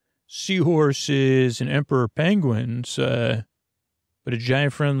to seahorses and emperor penguins, but a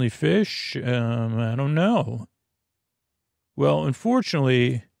giant friendly fish, I don't know. Well,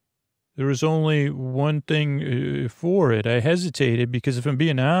 unfortunately, there was only one thing for it. I hesitated because, if I'm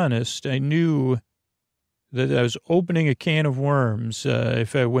being honest, I knew that I was opening a can of worms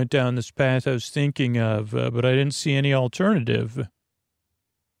if I went down this path I was thinking of, but I didn't see any alternative.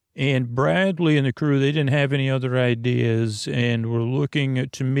 And Bradley and the crew, they didn't have any other ideas and were looking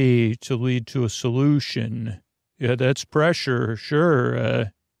to me to lead to a solution. Yeah, that's pressure,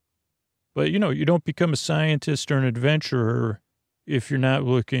 sure. But, you don't become a scientist or an adventurer if you're not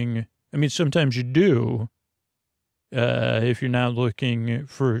looking. I mean, sometimes you do, if you're not looking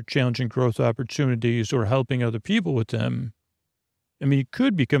for challenging growth opportunities or helping other people with them. I mean, you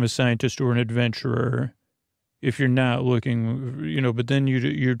could become a scientist or an adventurer if you're not looking, but then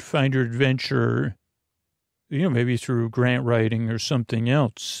you'd find your adventure, maybe through grant writing or something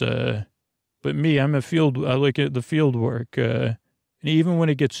else. But me, I look at the field work. And even when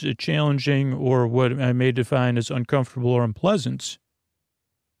it gets challenging or what I may define as uncomfortable or unpleasant,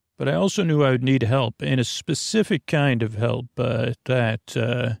 but I also knew I would need help, and a specific kind of help at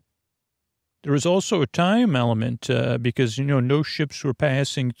that. There was also a time element because, no ships were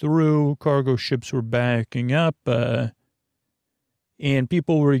passing through, cargo ships were backing up, and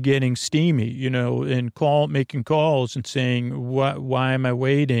people were getting steamy, and making calls and saying, why am I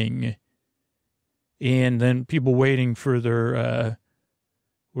waiting? And then people waiting for their,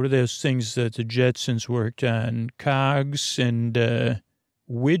 what are those things that the Jetsons worked on? Cogs and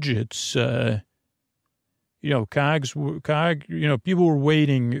widgets, people were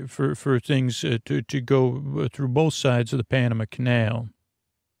waiting for things to go through both sides of the Panama Canal,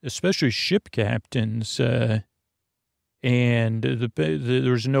 especially ship captains. And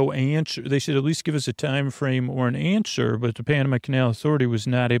there was no answer. They said, at least give us a time frame or an answer, but the Panama Canal Authority was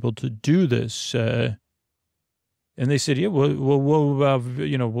not able to do this. And they said, yeah,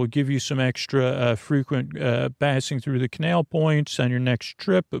 we'll give you some extra frequent passing through the canal points on your next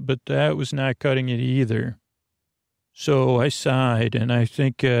trip, but that was not cutting it either. So I sighed, and I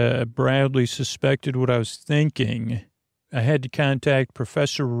think Bradley suspected what I was thinking. I had to contact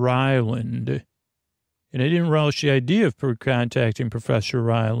Professor Ryland, and I didn't relish the idea of contacting Professor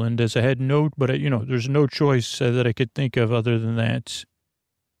Ryland, as I had there's no choice that I could think of other than that.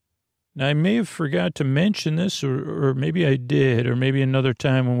 Now, I may have forgot to mention this, or maybe I did, or maybe another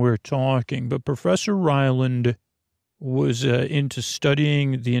time when we were talking, but Professor Ryland was into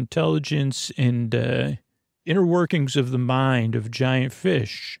studying the intelligence and inner workings of the mind of giant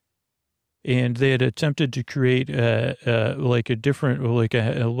fish. And they had attempted to create an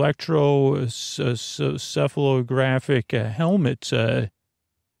electrocephalographic helmet to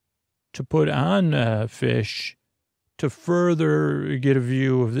put on fish to further get a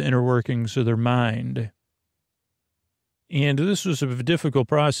view of the inner workings of their mind. And this was a difficult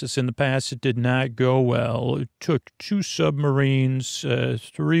process. In the past, it did not go well. It took 2 submarines,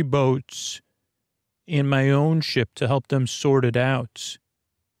 3 boats, and my own ship to help them sort it out.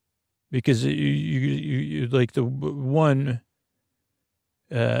 Because you like the one,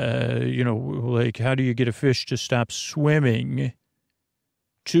 how do you get a fish to stop swimming?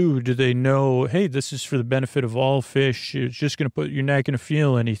 2, do they know, hey, this is for the benefit of all fish. It's just you're not going to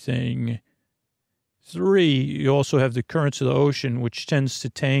feel anything. 3, you also have the currents of the ocean, which tends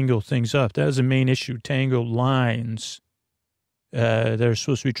to tangle things up. That is the main issue, tangled lines. They're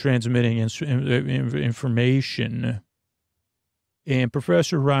supposed to be transmitting information. And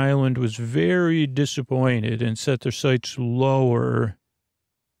Professor Ryland was very disappointed and set their sights lower,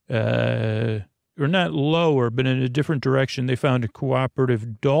 or not lower, but in a different direction. They found a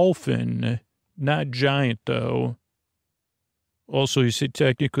cooperative dolphin, not giant, though. Also, you see,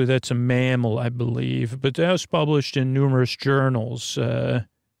 technically that's a mammal, I believe, but that was published in numerous journals. But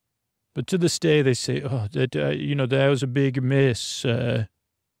to this day, they say, that was a big miss,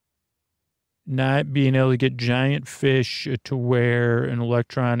 not being able to get giant fish to wear an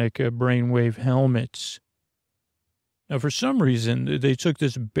electronic brainwave helmets. Now, for some reason, they took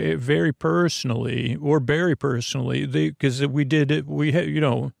this very personally, because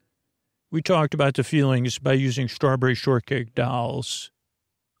we talked about the feelings by using strawberry shortcake dolls,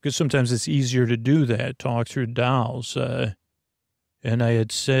 because sometimes it's easier to do that, talk through dolls. And I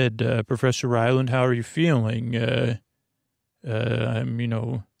had said, Professor Ryland, how are you feeling?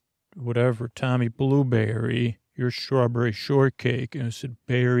 I'm, whatever, Tommy Blueberry, your strawberry shortcake. And I said,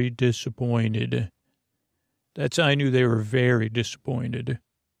 very disappointed. That's how I knew they were very disappointed.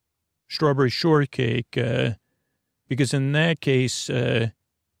 Strawberry shortcake, because in that case,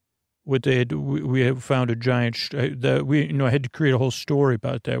 what they had, we had found a giant, I had to create a whole story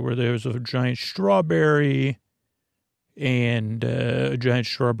about that, where there was a giant strawberry and a giant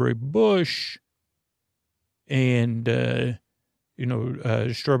strawberry bush, and,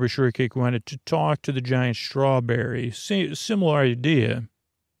 strawberry shortcake wanted to talk to the giant strawberry. Similar idea.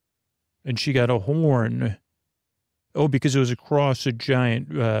 And she got a horn. Oh, because it was across a giant,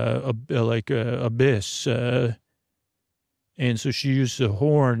 abyss. And so she used the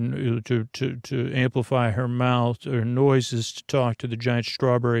horn to amplify her mouth or noises to talk to the giant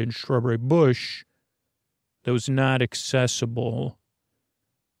strawberry and strawberry bush that was not accessible,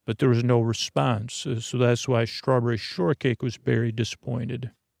 but there was no response. So that's why strawberry shortcake was very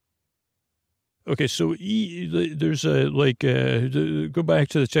disappointed. Okay, so there's go back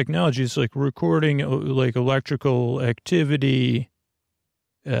to the technology. It's like recording like electrical activity,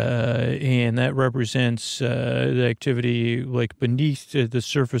 and that represents the activity like beneath the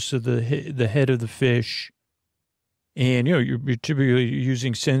surface of the head of the fish. And, you're typically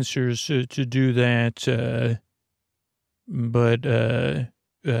using sensors to do that, but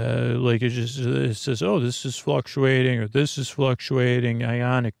it says, oh, this is fluctuating, or this is fluctuating,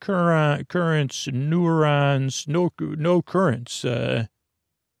 ionic currents, neurons, no currents. Though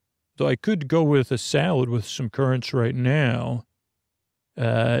I could go with a salad with some currents right now.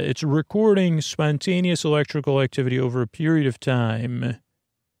 It's recording spontaneous electrical activity over a period of time.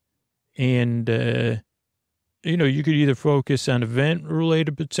 And, you could either focus on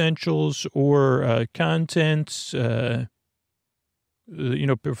event-related potentials or contents,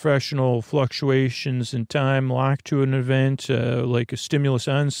 professional fluctuations in time locked to an event, like a stimulus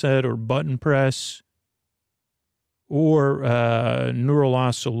onset or button press, or neural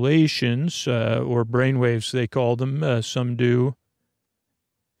oscillations, or brainwaves, they call them, some do.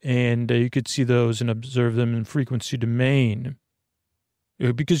 And you could see those and observe them in frequency domain.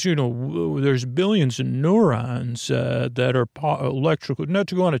 Because, there's billions of neurons that are electrical, not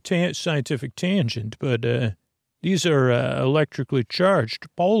to go on a scientific tangent, but These are electrically charged,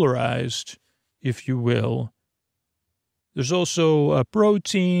 polarized, if you will. There's also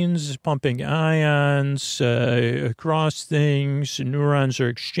proteins pumping ions across things. Neurons are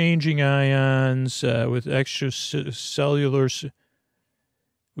exchanging ions with extracellular,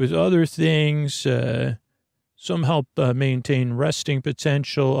 with other things. Some help maintain resting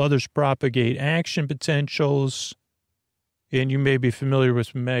potential. Others propagate action potentials. And you may be familiar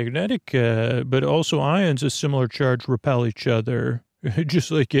with magnetic, but also ions of similar charge repel each other. Just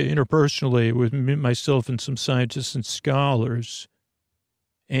like interpersonally with myself and some scientists and scholars.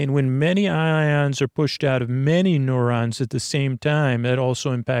 And when many ions are pushed out of many neurons at the same time, that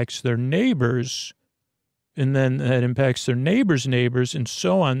also impacts their neighbors. And then that impacts their neighbors' neighbors and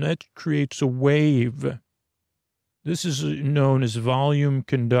so on. That creates a wave. This is known as volume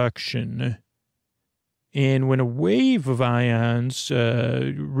conduction. And when a wave of ions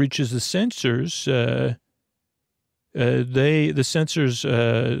reaches the sensors, the sensors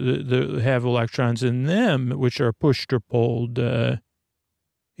have electrons in them, which are pushed or pulled, and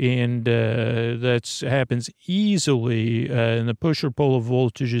that happens easily. And the push or pull of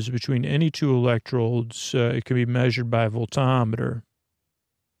voltages between any two electrodes, it can be measured by a voltmeter.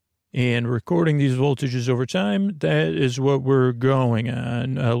 And recording these voltages over time, that is what we're going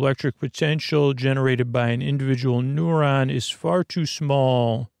on. Electric potential generated by an individual neuron is far too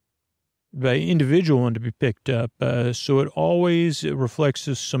small by individual one to be picked up. So it always reflects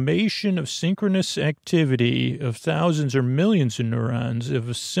the summation of synchronous activity of thousands or millions of neurons of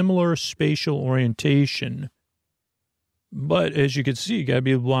a similar spatial orientation. But as you can see, you got to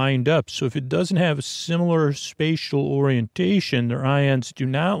be lined up. So if it doesn't have a similar spatial orientation, their ions do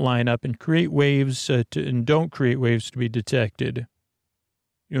not line up and create waves and don't create waves to be detected.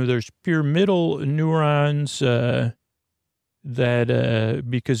 You know, there's pyramidal neurons, that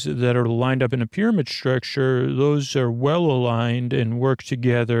are lined up in a pyramid structure. Those are well aligned and work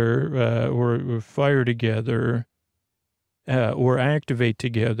together, or fire together, or activate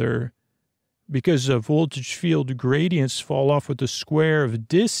together. Because voltage field gradients fall off with the square of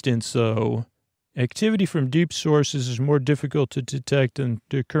distance, though, activity from deep sources is more difficult to detect than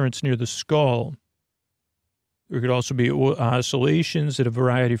the currents near the skull. There could also be oscillations at a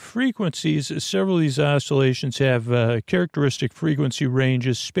variety of frequencies. Several of these oscillations have characteristic frequency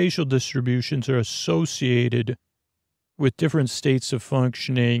ranges. Spatial distributions are associated with different states of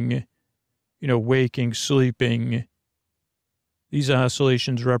functioning, waking, sleeping. These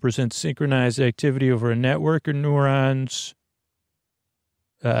oscillations represent synchronized activity over a network of neurons.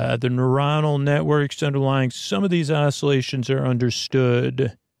 The neuronal networks underlying some of these oscillations are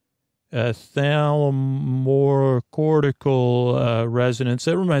understood. Thalamocortical resonance.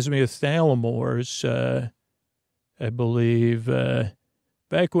 That reminds me of thalomores, I believe.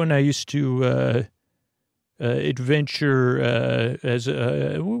 Back when I used to adventure as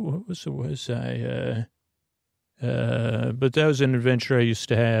what was I? But that was an adventure I used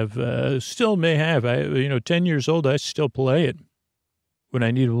to have. Still may have. 10 years old, I still play it when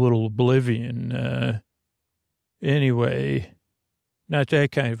I need a little oblivion. Anyway. Not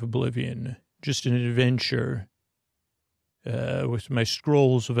that kind of oblivion, just an adventure with my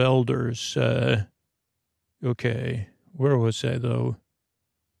scrolls of elders. Okay, where was I, though?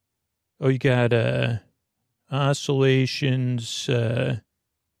 Oh, you got oscillations,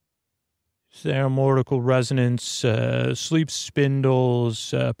 thalomortical resonance, sleep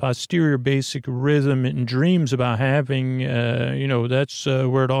spindles, posterior basic rhythm, and dreams about having, that's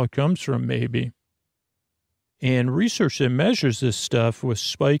where it all comes from, maybe. And research that measures this stuff with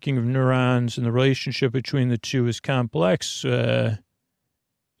spiking of neurons and the relationship between the two is complex. There's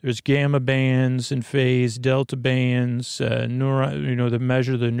gamma bands in phase, delta bands, that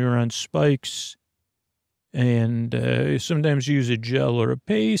measure the neuron spikes. And sometimes you use a gel or a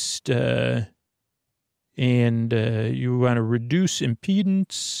paste. And you want to reduce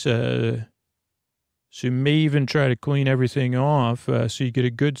impedance. So you may even try to clean everything off so you get a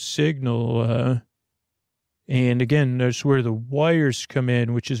good signal. And again, that's where the wires come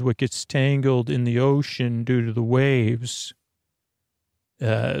in, which is what gets tangled in the ocean due to the waves.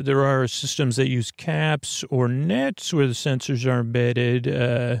 There are systems that use caps or nets where the sensors are embedded.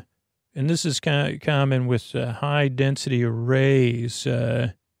 And this is common with high-density arrays.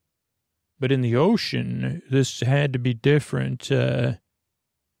 But in the ocean, this had to be different.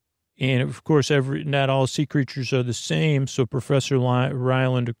 And, of course, not all sea creatures are the same, so Professor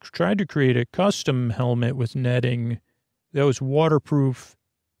Ryland tried to create a custom helmet with netting that was waterproof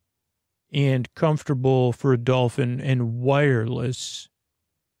and comfortable for a dolphin and wireless.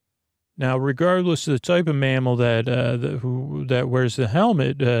 Now, regardless of the type of mammal that wears the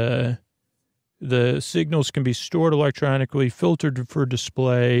helmet, The signals can be stored electronically, filtered for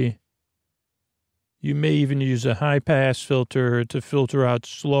display. You may even use a high-pass filter to filter out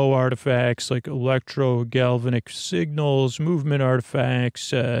slow artifacts like electrogalvanic signals, movement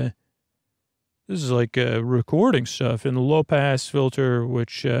artifacts. This is like recording stuff. And the low-pass filter,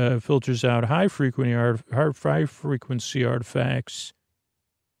 which filters out high-frequency artifacts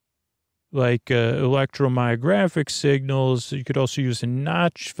like electromyographic signals. You could also use a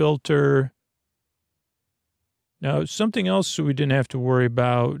notch filter. Now, something else we didn't have to worry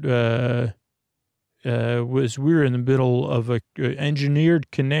about was we were in the middle of a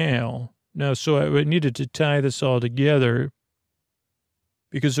engineered canal. Now, so I needed to tie this all together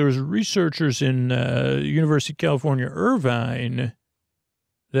because there was researchers in University of California, Irvine,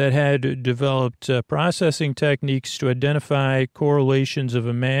 that had developed processing techniques to identify correlations of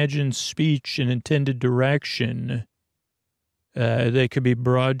imagined speech and intended direction. They could be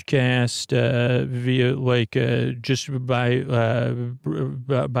broadcast via just by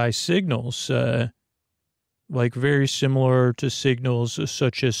signals, like very similar to signals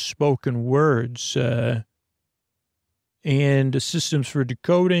such as spoken words, and systems for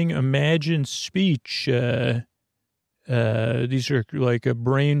decoding imagined speech. These are like a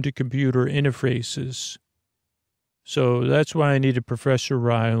brain-to-computer interfaces. So that's why I needed Professor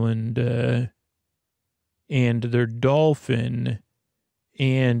Ryland and their dolphin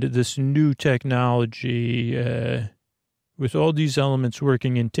and this new technology. With all these elements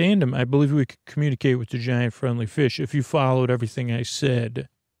working in tandem, I believe we could communicate with the giant friendly fish if you followed everything I said.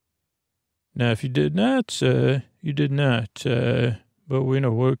 Now, if you did not, you did not. But we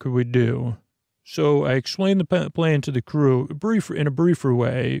know, what could we do? So I explained the plan to the crew in a briefer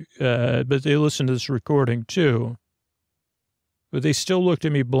way, but they listened to this recording too. But they still looked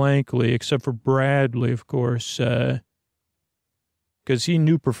at me blankly, except for Bradley, of course, because he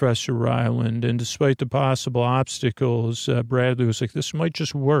knew Professor Ryland, and despite the possible obstacles, Bradley was like, this might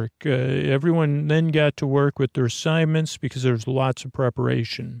just work. Everyone then got to work with their assignments because there's lots of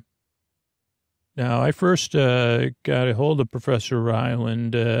preparation. Now, I first got a hold of Professor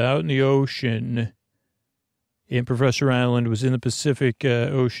Ryland out in the ocean, and Professor Ryland was in the Pacific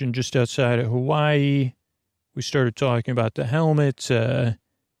Ocean just outside of Hawaii. We started talking about the helmet and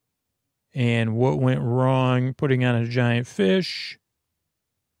what went wrong putting on a giant fish.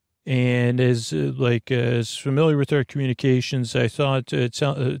 And as familiar with our communications, I thought, said,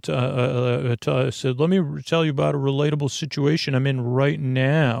 let me tell you about a relatable situation I'm in right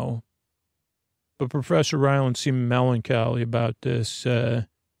now. But Professor Ryland seemed melancholy about this.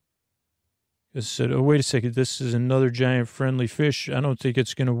 He said, oh, wait a second, this is another giant friendly fish. I don't think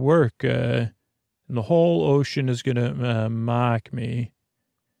it's going to work. And the whole ocean is going to mock me.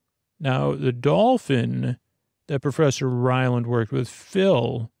 Now, the dolphin that Professor Ryland worked with,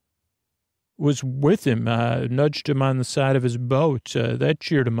 Phil, was with him, nudged him on the side of his boat. That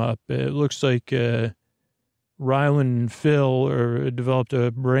cheered him up. It looks like Ryland and Phil developed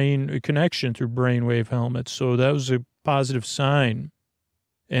a connection through brainwave helmets. So that was a positive sign.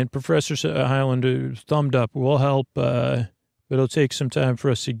 And Professor Hyland thumbed up, we'll help, but it'll take some time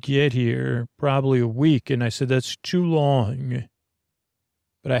for us to get here, probably a week. And I said, that's too long.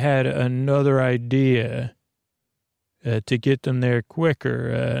 But I had another idea to get them there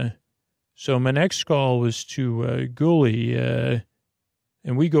quicker. So my next call was to Gully,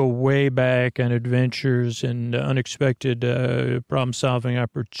 and we go way back on adventures and unexpected problem-solving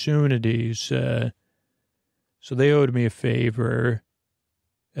opportunities. So they owed me a favor,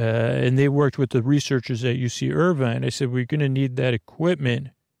 and they worked with the researchers at UC Irvine. I said, we're going to need that equipment.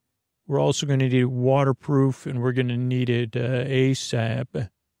 We're also going to need it waterproof, and we're going to need it ASAP.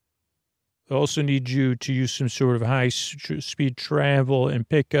 I also need you to use some sort of high-speed travel and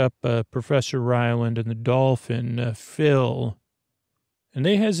pick up Professor Ryland and the dolphin, Phil. And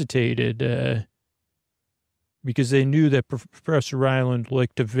they hesitated because they knew that Professor Ryland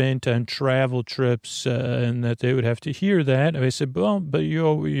liked to vent on travel trips and that they would have to hear that. And I said, well, but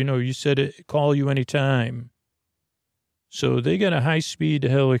you said it, call you anytime. So they got a high-speed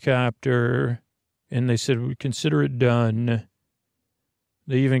helicopter, and they said, we consider it done.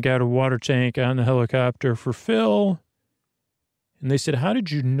 They even got a water tank on the helicopter for Phil. And they said, how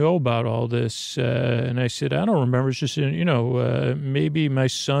did you know about all this? And I said, I don't remember. It's just, maybe my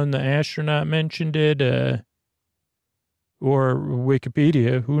son, the astronaut, mentioned it, or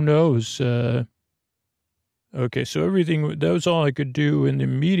Wikipedia. Who knows? Okay, so that was all I could do in the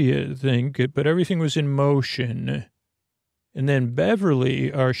immediate thing, but everything was in motion. And then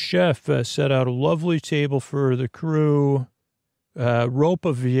Beverly, our chef, set out a lovely table for the crew,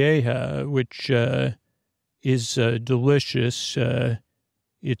 ropa vieja, which is delicious.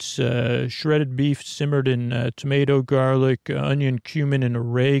 It's shredded beef simmered in tomato, garlic, onion, cumin, and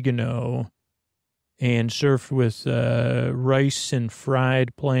oregano, and served with rice and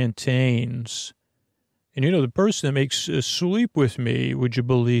fried plantains. And, the person that makes sleep with me, would you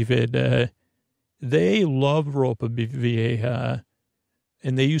believe it, they love ropa vieja,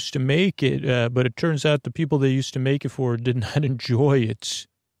 and they used to make it, but it turns out the people they used to make it for did not enjoy it.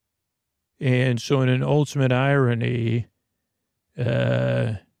 And so in an ultimate irony,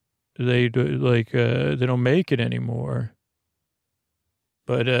 they don't make it anymore.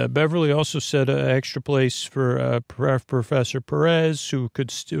 But Beverly also set an extra place for Professor Perez, who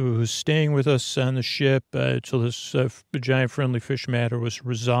was staying with us on the ship until this giant friendly fish matter was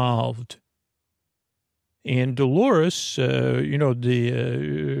resolved. And Dolores,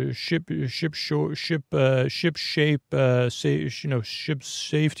 the ship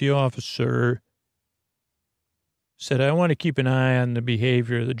safety officer, said, I want to keep an eye on the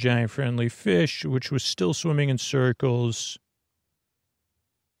behavior of the giant friendly fish, which was still swimming in circles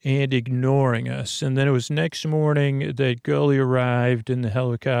and ignoring us. And then it was next morning that Gully arrived in the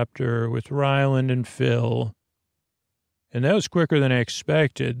helicopter with Ryland and Phil. And that was quicker than I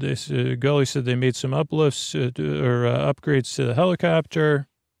expected. Gully said they made some uplifts or upgrades to the helicopter,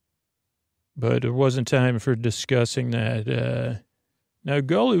 but it wasn't time for discussing that. Now,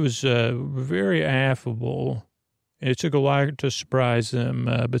 Gully was very affable. It took a lot to surprise them,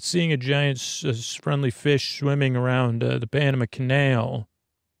 but seeing a giant friendly fish swimming around the Panama Canal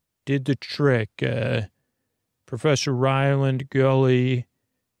did the trick. Professor Ryland, Gully,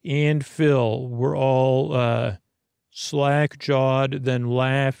 and Phil were all slack-jawed, then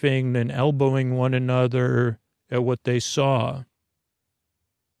laughing, then elbowing one another at what they saw.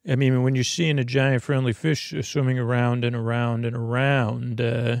 I mean, when you're seeing a giant friendly fish swimming around and around and around,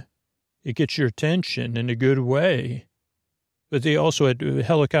 it gets your attention in a good way. But they also had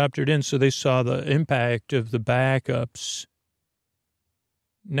helicoptered in, so they saw the impact of the backups.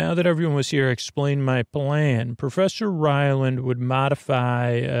 Now that everyone was here, I explained my plan. Professor Ryland would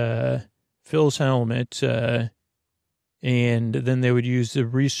modify Phil's helmet, and then they would use the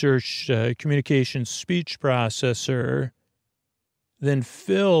research communication speech processor. Then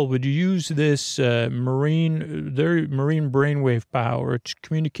Phil would use this marine brainwave power to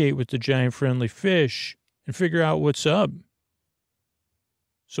communicate with the giant friendly fish and figure out what's up.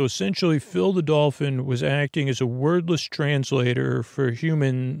 So essentially, Phil the dolphin was acting as a wordless translator for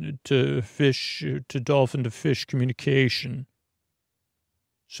human to fish to dolphin to fish communication.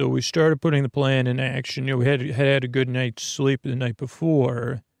 So we started putting the plan in action. We had a good night's sleep the night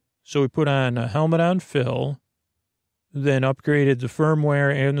before, so we put on a helmet on Phil, then upgraded the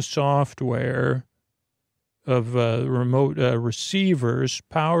firmware and the software of remote receivers,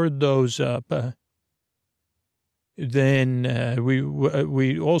 powered those up. Then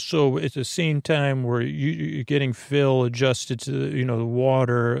we also, at the same time, were getting Phil adjusted to, the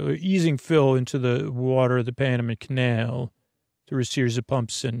water, easing Phil into the water of the Panama Canal through a series of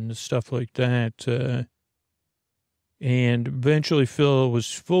pumps and stuff like that. And eventually Phil was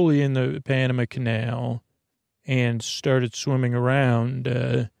fully in the Panama Canal and started swimming around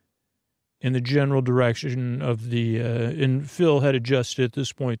in the general direction of the, and Phil had adjusted at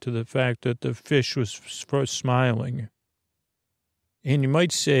this point to the fact that the fish was smiling. And you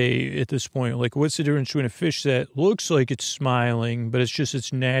might say at this point, like, what's the difference between a fish that looks like it's smiling, but it's just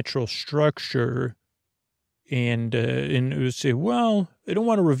its natural structure? And it would say, well, I don't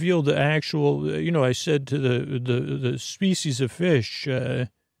want to reveal the actual, I said to the species of fish,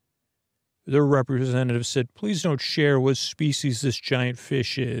 their representative said, please don't share what species this giant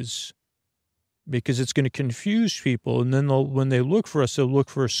fish is, because it's going to confuse people. And then when they look for us, they'll look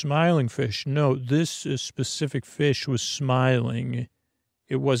for a smiling fish. No, this specific fish was smiling.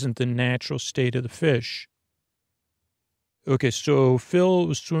 It wasn't the natural state of the fish. Okay, so Phil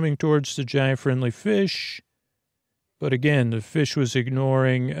was swimming towards the giant friendly fish. But again, the fish was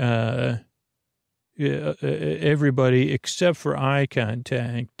ignoring everybody except for eye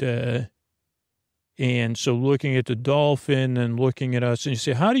contact. And so looking at the dolphin and looking at us, and you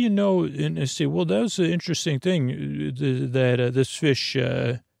say, how do you know? And I say, well, that was the interesting thing, that this fish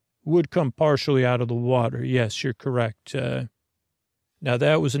would come partially out of the water. Yes, you're correct. Now,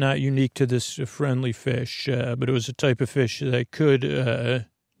 that was not unique to this friendly fish, but it was a type of fish that could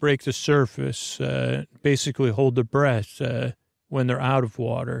break the surface, basically hold their breath when they're out of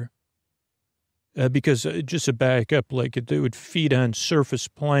water. Because just to back up, like they would feed on surface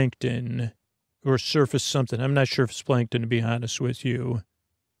plankton or surface something. I'm not sure if it's plankton, to be honest with you.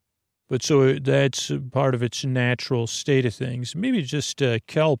 But so that's part of its natural state of things. Maybe just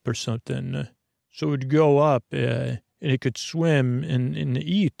kelp or something. So it would go up and and it could swim and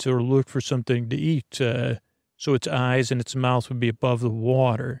eat or look for something to eat. So its eyes and its mouth would be above the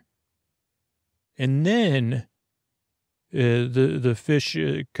water. And then the fish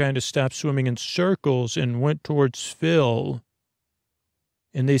kind of stopped swimming in circles and went towards Phil.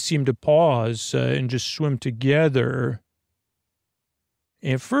 And they seemed to pause and just swim together.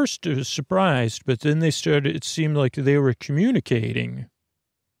 And at first, I was surprised, but then it seemed like they were communicating.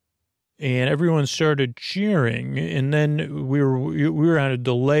 And everyone started cheering. And then we were on a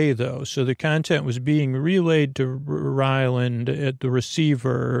delay, though. So the content was being relayed to Ryland at the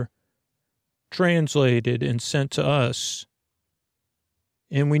receiver, translated and sent to us.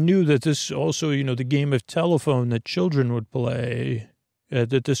 And we knew that this also, the game of telephone that children would play,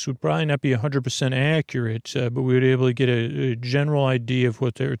 that this would probably not be 100% accurate, but we would be able to get a general idea of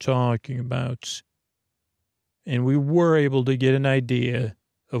what they were talking about. And we were able to get an idea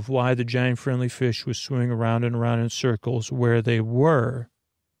of why the giant friendly fish was swimming around and around in circles where they were.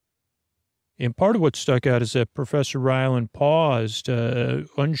 And part of what stuck out is that Professor Ryland paused,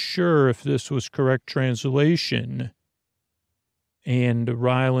 unsure if this was correct translation. And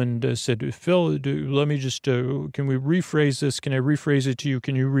Ryland said, Phil, let me just, can we rephrase this? Can I rephrase it to you?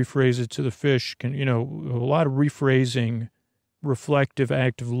 Can you rephrase it to the fish? A lot of rephrasing, reflective,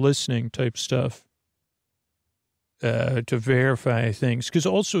 active listening type stuff to verify things. Because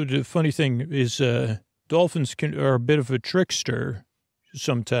also the funny thing is dolphins are a bit of a trickster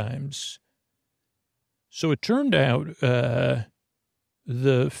sometimes. So it turned out the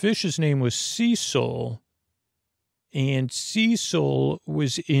fish's name was Cecil. And Cecil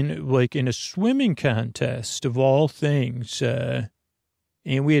was in a swimming contest of all things. And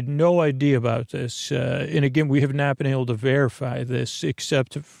we had no idea about this. And again, we have not been able to verify this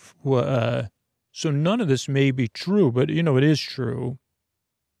except, so none of this may be true, but it is true.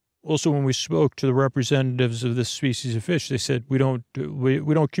 Also, when we spoke to the representatives of this species of fish, they said, we don't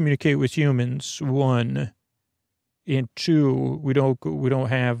communicate with humans, one. And two, we don't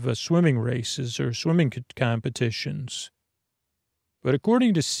have swimming races or swimming competitions. But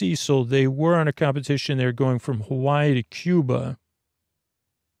according to Cecil, they were on a competition. They're going from Hawaii to Cuba.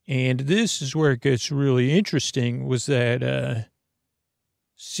 And this is where it gets really interesting, was that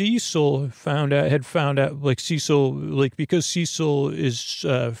Cecil had found out, because Cecil is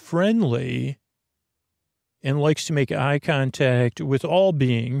friendly and likes to make eye contact with all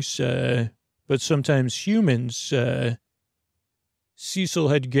beings, but sometimes humans, Cecil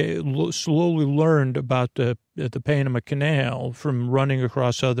had slowly learned about the Panama Canal from running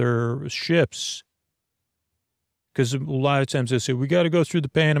across other ships. Because a lot of times they say, we got to go through the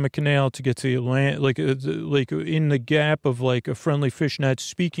Panama Canal to get to the Atlantic, like in the gap of like a friendly fish not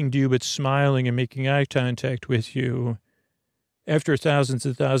speaking to you, but smiling and making eye contact with you. After thousands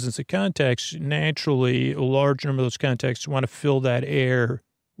and thousands of contacts, naturally, a large number of those contacts want to fill that air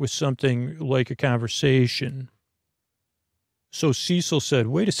with something like a conversation. So Cecil said,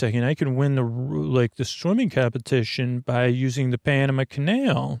 wait a second, I can win the swimming competition by using the Panama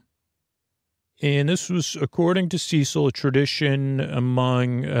Canal. And this was, according to Cecil, a tradition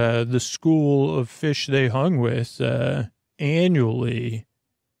among the school of fish they hung with annually.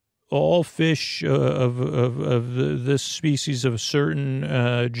 All fish of this species of a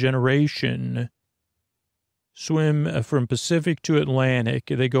certain generation swim from Pacific to Atlantic.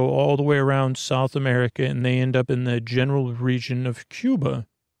 They go all the way around South America, and they end up in the general region of Cuba.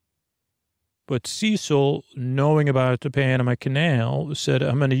 But Cecil, knowing about the Panama Canal, said,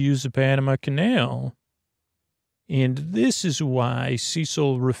 I'm going to use the Panama Canal. And this is why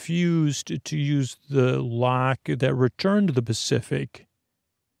Cecil refused to use the lock that returned to the Pacific,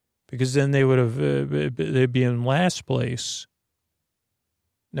 because then they'd be in last place.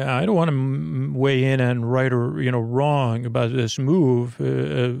 Now, I don't want to weigh in on right or, wrong about this move,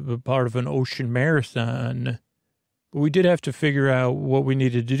 part of an ocean marathon. But we did have to figure out what we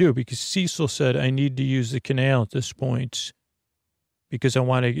needed to do, because Cecil said, I need to use the canal at this point because I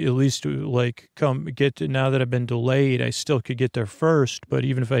want to at least come get to, now that I've been delayed, I still could get there first, but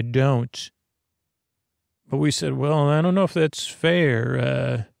even if I don't. But we said, well, I don't know if that's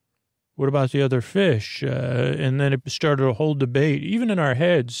fair. What about the other fish? And then it started a whole debate, even in our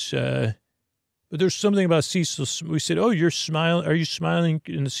heads. But there's something about Cecil. We said, oh, you're smiling. Are you smiling?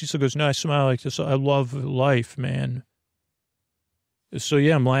 And Cecil goes, no, I smile like this. I love life, man. So,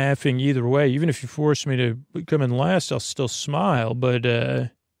 yeah, I'm laughing either way. Even if you force me to come in last, I'll still smile. But,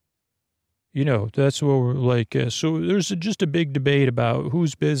 that's what we're like. So there's just a big debate about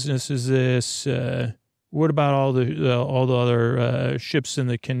whose business is this? What about all the other ships in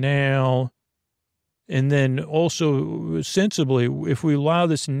the canal? And then also, sensibly, if we allow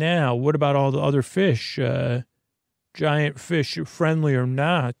this now, what about all the other fish? giant fish friendly or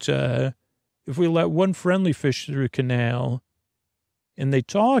not. If we let one friendly fish through a canal and they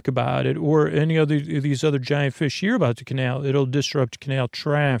talk about it, or any other these other giant fish hear about the canal, it'll disrupt canal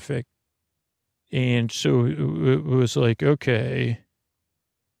traffic. And so it was like, okay.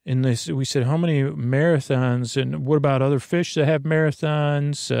 And we said, how many marathons, and what about other fish that have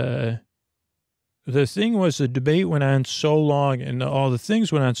marathons? The thing was, the debate went on so long, and all the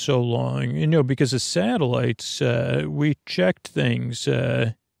things went on so long, because of satellites, we checked things,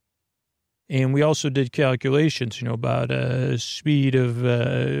 and we also did calculations, about speed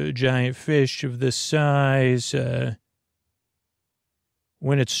of giant fish of this size,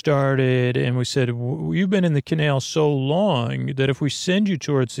 when it started. And we said, you've been in the canal so long that if we send you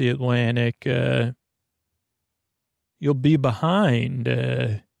towards the Atlantic, you'll be behind.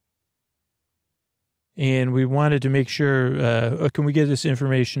 And we wanted to make sure, can we get this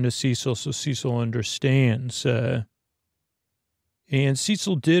information to Cecil so Cecil understands? And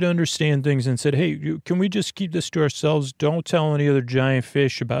Cecil did understand things and said, hey, can we just keep this to ourselves? Don't tell any other giant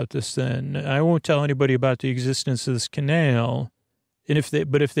fish about this then. I won't tell anybody about the existence of this canal. And if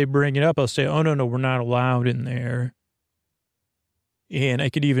they bring it up, I'll say, oh, no, we're not allowed in there. And I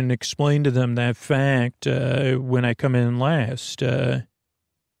could even explain to them that fact when I come in last.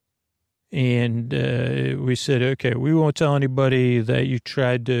 And we said, okay, we won't tell anybody that you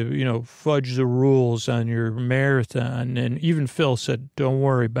tried to, fudge the rules on your marathon. And even Phil said, don't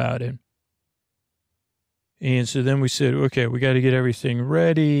worry about it. And so then we said, okay, we got to get everything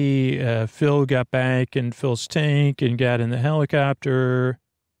ready. Phil got back in Phil's tank and got in the helicopter.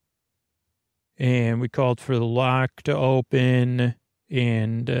 And we called for the lock to open.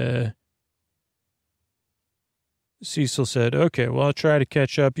 And Cecil said, okay, well, I'll try to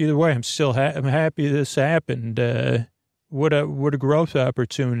catch up. Either way, I'm still I'm happy this happened. What a growth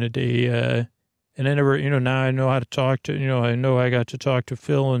opportunity. And I never, now I know how to talk to, I know I got to talk to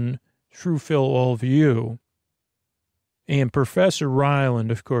Phil and through Phil, all of you. And Professor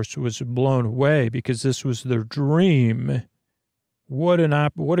Ryland, of course, was blown away because this was their dream. What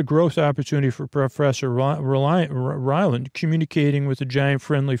a growth opportunity for Professor Ryland, communicating with a giant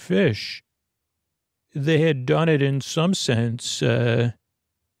friendly fish. They had done it in some sense and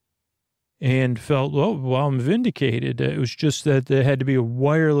felt, well, I'm vindicated. It was just that there had to be a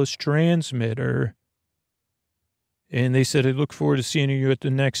wireless transmitter. And they said, I look forward to seeing you at the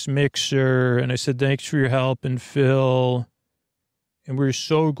next mixer. And I said, thanks for your help, and Phil. And we're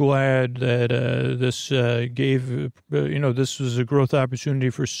so glad that this gave, this was a growth opportunity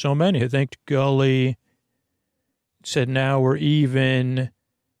for so many. I thanked Gully. Said, now we're even.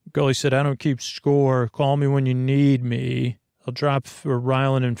 Gully said, I don't keep score. Call me when you need me. I'll drop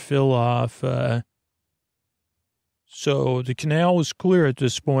Ryland and Phil off. So the canal was clear at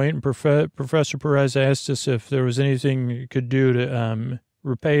this point, and Professor Perez asked us if there was anything we could do to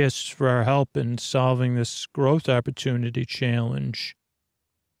repay us for our help in solving this growth opportunity challenge.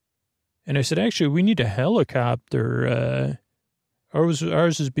 And I said, actually, we need a helicopter.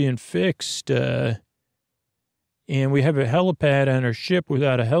 Ours is being fixed, and we have a helipad on our ship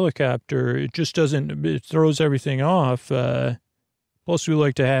without a helicopter. It just doesn't, it throws everything off. Plus, we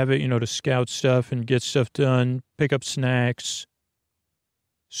like to have it, to scout stuff and get stuff done, pick up snacks.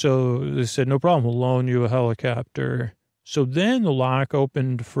 So they said, no problem, we'll loan you a helicopter. So then the lock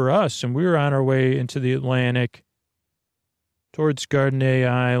opened for us, and we were on our way into the Atlantic towards Gardner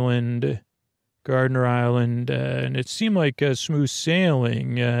Island, and it seemed like smooth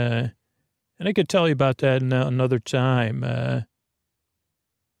sailing. And I could tell you about that another time.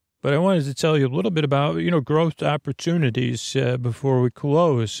 But I wanted to tell you a little bit about, growth opportunities before we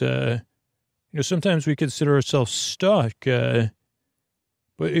close. Sometimes we consider ourselves stuck. But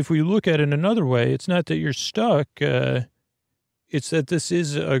if we look at it another way, it's not that you're stuck. It's that this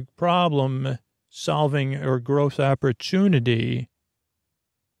is a problem solving or growth opportunity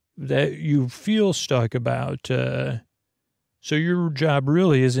that you feel stuck about. So your job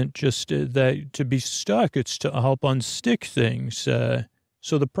really isn't just that to be stuck. It's to help unstick things.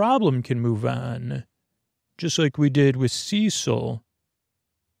 So the problem can move on, just like we did with Cecil.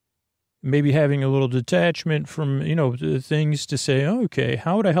 Maybe having a little detachment from, the things to say, okay,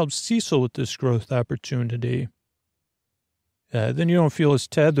 how would I help Cecil with this growth opportunity? Then you don't feel as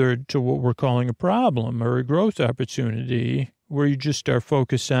tethered to what we're calling a problem or a growth opportunity, where you just are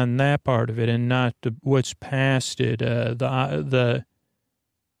focused on that part of it and not what's past it, the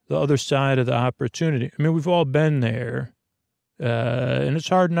other side of the opportunity. I mean, we've all been there. And it's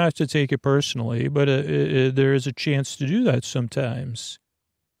hard not to take it personally, but there is a chance to do that sometimes.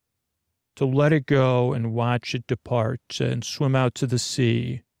 To let it go and watch it depart and swim out to the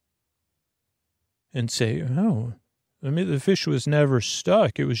sea and say, oh, I mean, the fish was never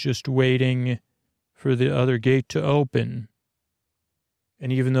stuck. It was just waiting for the other gate to open.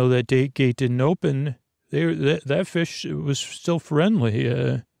 And even though that gate didn't open, that fish was still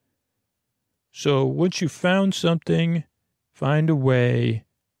friendly. So once you found something, find a way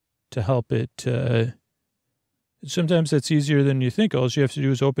to help it. Sometimes that's easier than you think. All you have to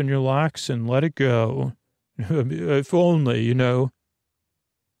do is open your locks and let it go. If only, you know.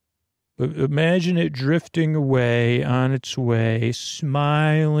 But imagine it drifting away on its way,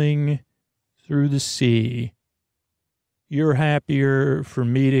 smiling through the sea. You're happier for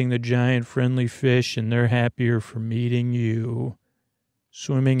meeting the giant friendly fish, and they're happier for meeting you.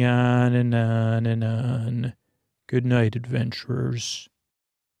 Swimming on and on and on. Good night, adventurers.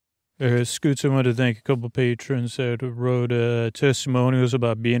 Scoots, I want to thank a couple of patrons that wrote testimonials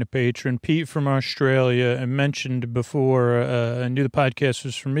about being a patron. Pete from Australia, I mentioned before, I knew the podcast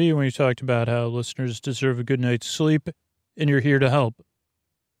was for me when you talked about how listeners deserve a good night's sleep, and you're here to help.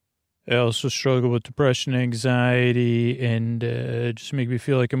 I also struggle with depression, anxiety, and just make me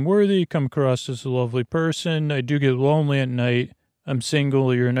feel like I'm worthy, come across as a lovely person. I do get lonely at night. I'm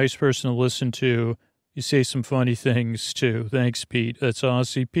single. You're a nice person to listen to. You say some funny things, too. Thanks, Pete. That's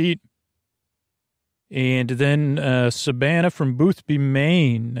awesome, Pete. And then Savannah from Boothby,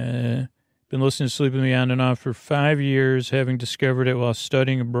 Maine. Been listening to Sleep With Me on and off for 5 years, having discovered it while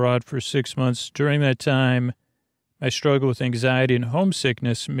studying abroad for 6 months. During that time, my struggle with anxiety and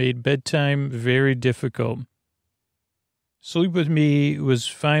homesickness made bedtime very difficult. Sleep With Me was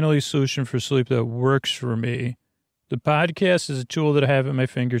finally a solution for sleep that works for me. The podcast is a tool that I have at my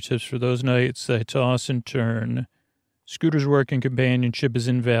fingertips for those nights that I toss and turn. Scooter's work and companionship is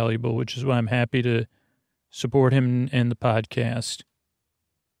invaluable, which is why I'm happy to support him and the podcast.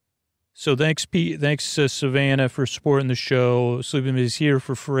 So thanks, Pete. Thanks, Savannah, for supporting the show. Sleep With Me is here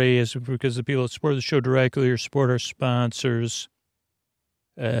for free because the people that support the show directly or support our sponsors.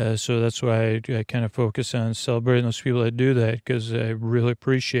 So that's why I kind of focus on celebrating those people that do that, because I really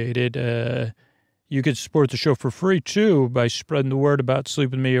appreciate it. You can support the show for free, too, by spreading the word about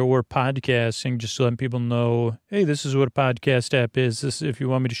Sleep With Me or podcasting, just letting people know, hey, this is what a podcast app is. This, if you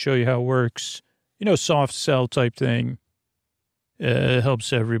want me to show you how it works, you know, soft sell type thing. It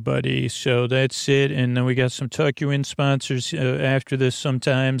helps everybody. So that's it. And then we got some Tuck You In sponsors after this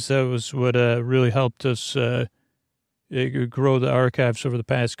sometimes. That was what really helped us grow the archives over the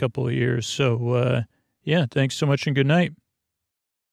past couple of years. So, yeah, thanks so much and good night.